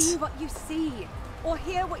I can't see what you see, or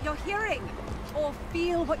hear what you're hearing, or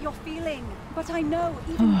feel what you're feeling. But I know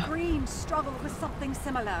even Green struggled with something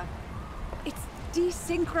similar. It's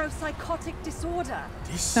desynchropsychotic disorder.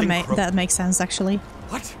 That makes sense, actually.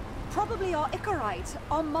 What? Probably our Icarite.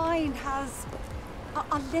 Our mind has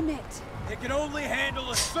a limit. It can only handle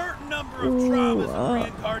a certain number of traumas and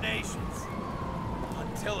reincarnations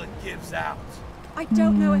until it gives out. I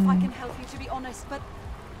don't know if I can help you, to be honest, but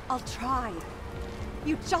I'll try.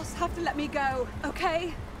 You just have to let me go,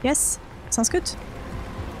 okay? Yes, sounds good.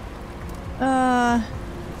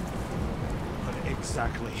 What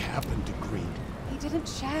exactly happened to Green? He didn't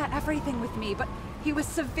share everything with me, but he was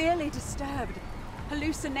severely disturbed.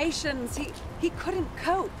 Hallucinations. He couldn't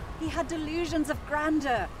cope. He had delusions of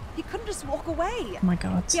grandeur. He couldn't just walk away. Oh my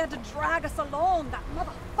god. He had to drag us along, that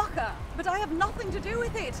motherfucker. But I have nothing to do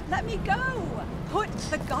with it. Let me go. Put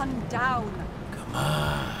the gun down.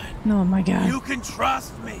 mine. Oh my god. You can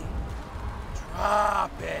trust me.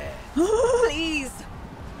 Drop it. Please.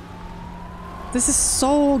 This is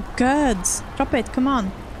so good. Drop it, come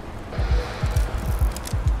on.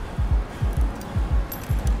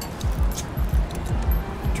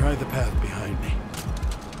 Try the path behind me.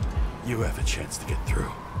 You have a chance to get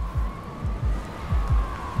through.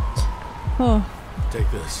 Oh. Take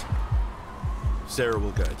this. Sarah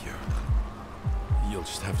will guide you. You'll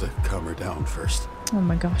just have to calm her down first. Oh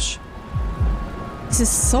my gosh. This is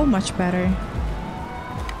so much better.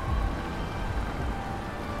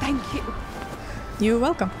 Thank you. You're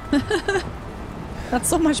welcome. That's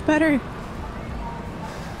so much better.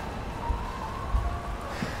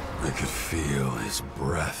 I could feel his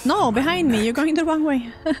breath. No, behind me. You're going the wrong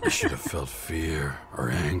way. I should have felt fear or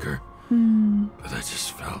anger. But I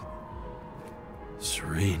just felt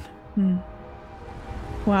serene.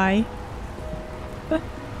 Why?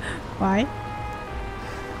 Why?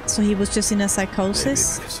 So he was just in a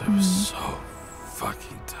psychosis? Maybe because I was so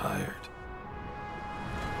fucking tired.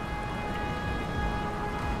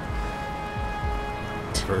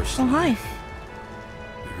 First Oh, hi. life,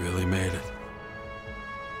 we really made it.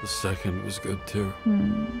 The second was good too.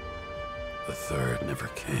 The third never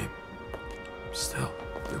came. Still,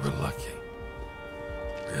 we were lucky.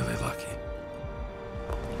 Really lucky.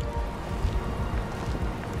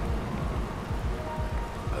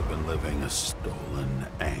 I've been living a stolen,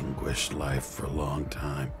 anguished life for a long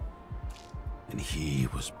time. And he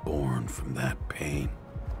was born from that pain.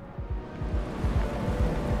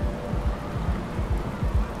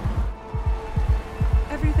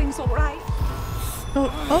 Everything's all right.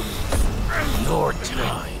 Oh. Your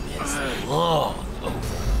time is long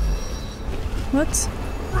over. What?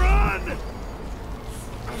 Run!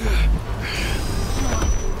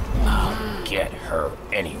 I'll get her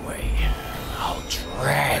anyway. I'll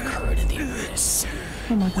drag her to the abyss.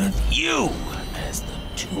 Oh my god. With you as the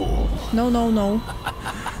tool. No, no, no.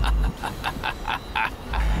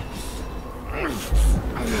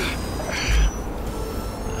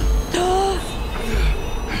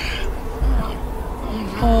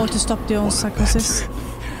 Oh, to stop the own psychosis.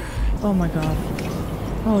 Oh my god.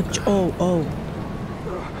 Oh.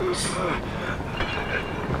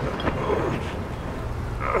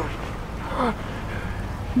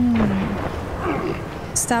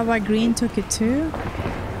 Is that why Green took it too?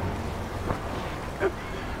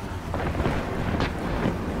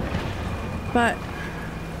 But...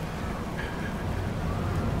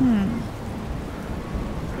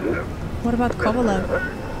 What about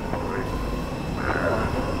Kovalev?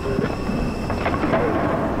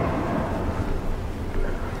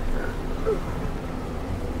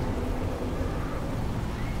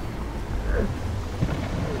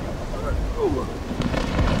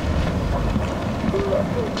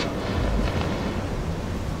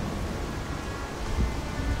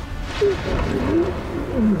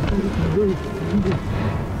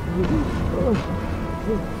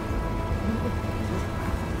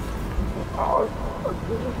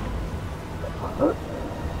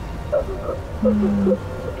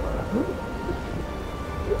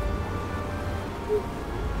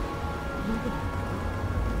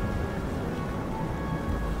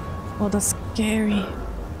 Oh, that's scary.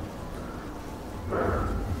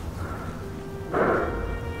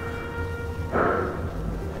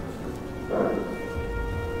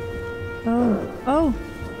 Oh.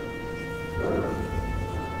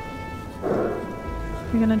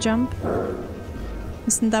 You're gonna jump?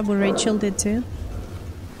 Isn't that what Rachel did too?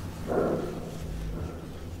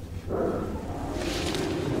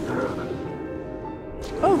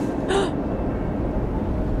 Oh!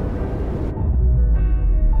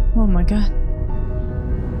 Oh my god.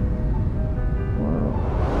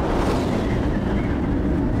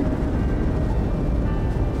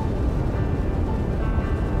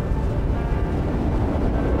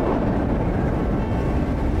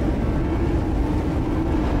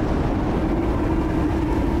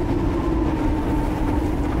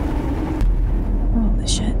 Holy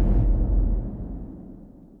shit.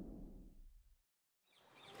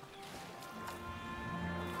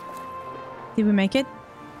 Did we make it?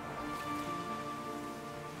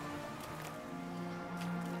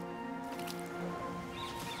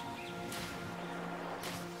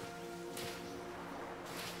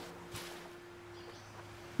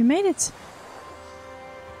 We made it.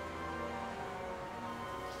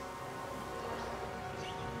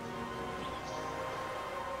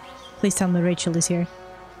 Please tell me Rachel is here.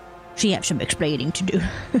 She has some explaining to do.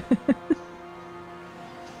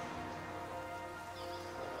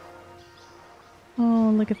 Oh,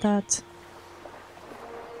 look at that.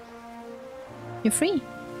 You're free.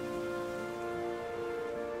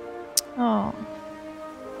 Oh.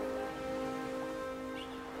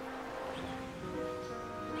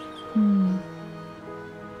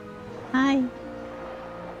 Hi.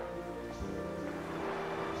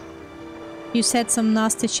 You said some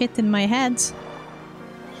nasty shit in my head.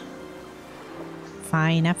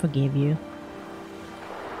 Fine, I forgive you.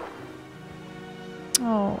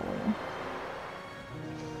 Oh.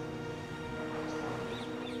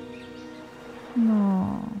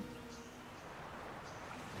 No.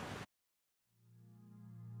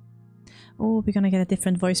 Oh, we're gonna get a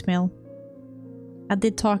different voicemail. I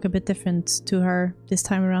did talk a bit different to her this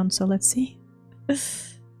time around, so let's see.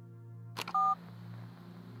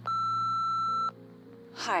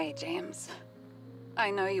 Hi, James. I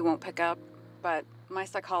know you won't pick up, but my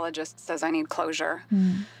psychologist says I need closure.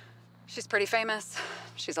 She's pretty famous.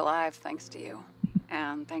 She's alive thanks to you.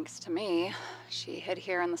 And thanks to me, she hid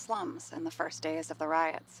here in the slums in the first days of the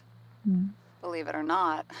riots. Believe it or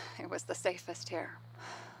not, it was the safest here.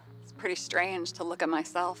 It's pretty strange to look at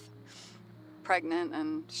myself, pregnant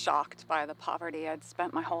and shocked by the poverty I'd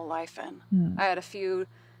spent my whole life in. I had a few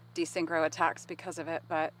desynchro attacks because of it,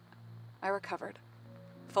 but I recovered.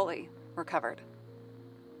 Fully recovered.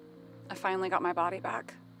 I finally got my body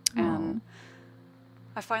back, and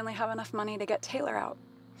I finally have enough money to get Taylor out.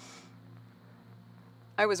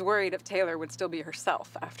 I was worried if Taylor would still be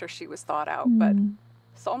herself after she was thawed out, but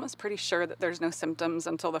Salma's pretty sure that there's no symptoms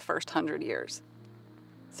until the first 100 years.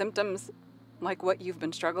 Symptoms like what you've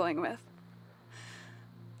been struggling with.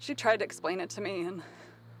 She tried to explain it to me, and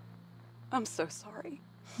I'm so sorry.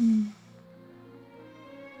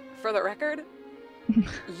 For the record,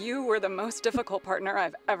 you were the most difficult partner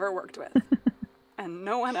I've ever worked with, and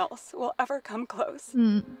no one else will ever come close.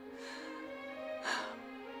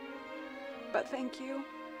 But thank you.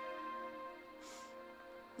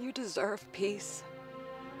 You deserve peace.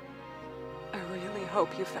 I really hope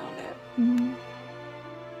you found it.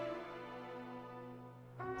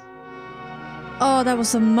 Oh, that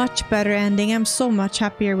was a much better ending. I'm so much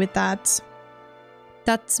happier with that.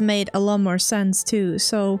 That's made a lot more sense too.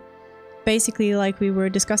 So basically, like we were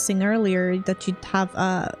discussing earlier, that you'd have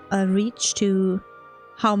a reach to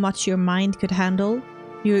how much your mind could handle.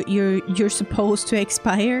 You're supposed to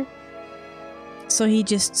expire. So he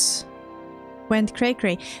just went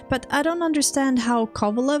cray-cray. But I don't understand how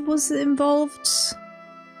Kovalev was involved.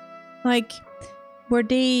 Like, were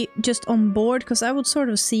they just on board? Because I would sort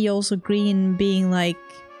of see also Green being like...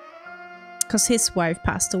 Because his wife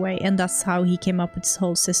passed away, and that's how he came up with this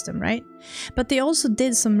whole system, right? But they also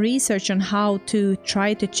did some research on how to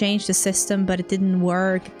try to change the system, but it didn't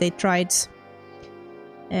work. They tried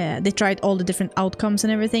all the different outcomes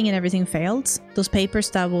and everything failed. Those papers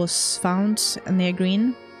that was found near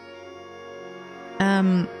Green.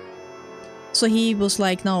 So he was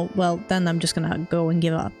like, no, well, then I'm just gonna go and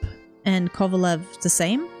give up. And Kovalev the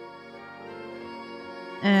same.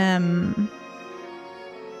 And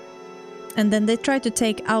then they tried to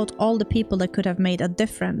take out all the people that could have made a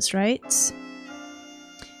difference, right?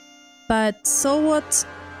 But so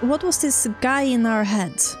what was this guy in our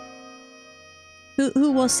head?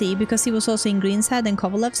 Who was he? Because he was also in Green's head and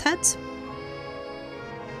Kovalev's head.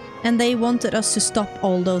 And they wanted us to stop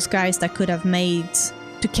all those guys that could have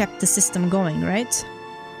kept the system going, right?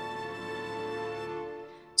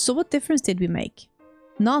 So what difference did we make?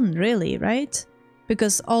 None, really, right?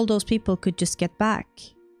 Because all those people could just get back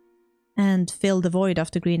and fill the void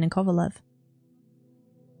after Green and Kovalev.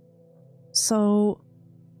 So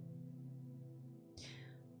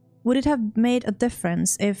would it have made a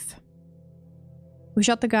difference if we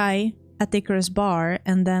shot the guy at the Icarus bar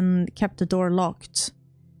and then kept the door locked,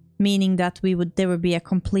 meaning that there would be a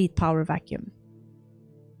complete power vacuum?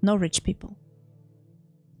 No rich people.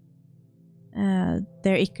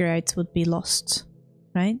 Their Icarites would be lost,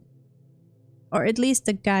 right? Or at least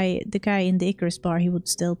the guy in the Icarus bar, it would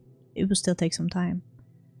still take some time.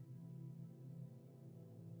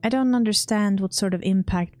 I don't understand what sort of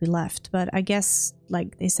impact we left, but I guess,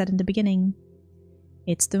 like they said in the beginning,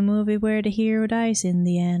 it's the movie where the hero dies in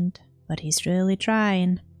the end, but he's really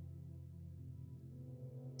trying.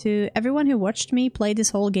 To everyone who watched me play this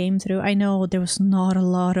whole game through, I know there was not a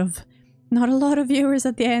lot of viewers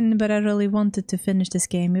at the end, but I really wanted to finish this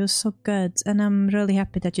game. It was so good, and I'm really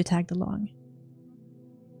happy that you tagged along.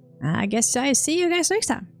 I guess I see you guys next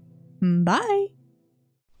time. Bye!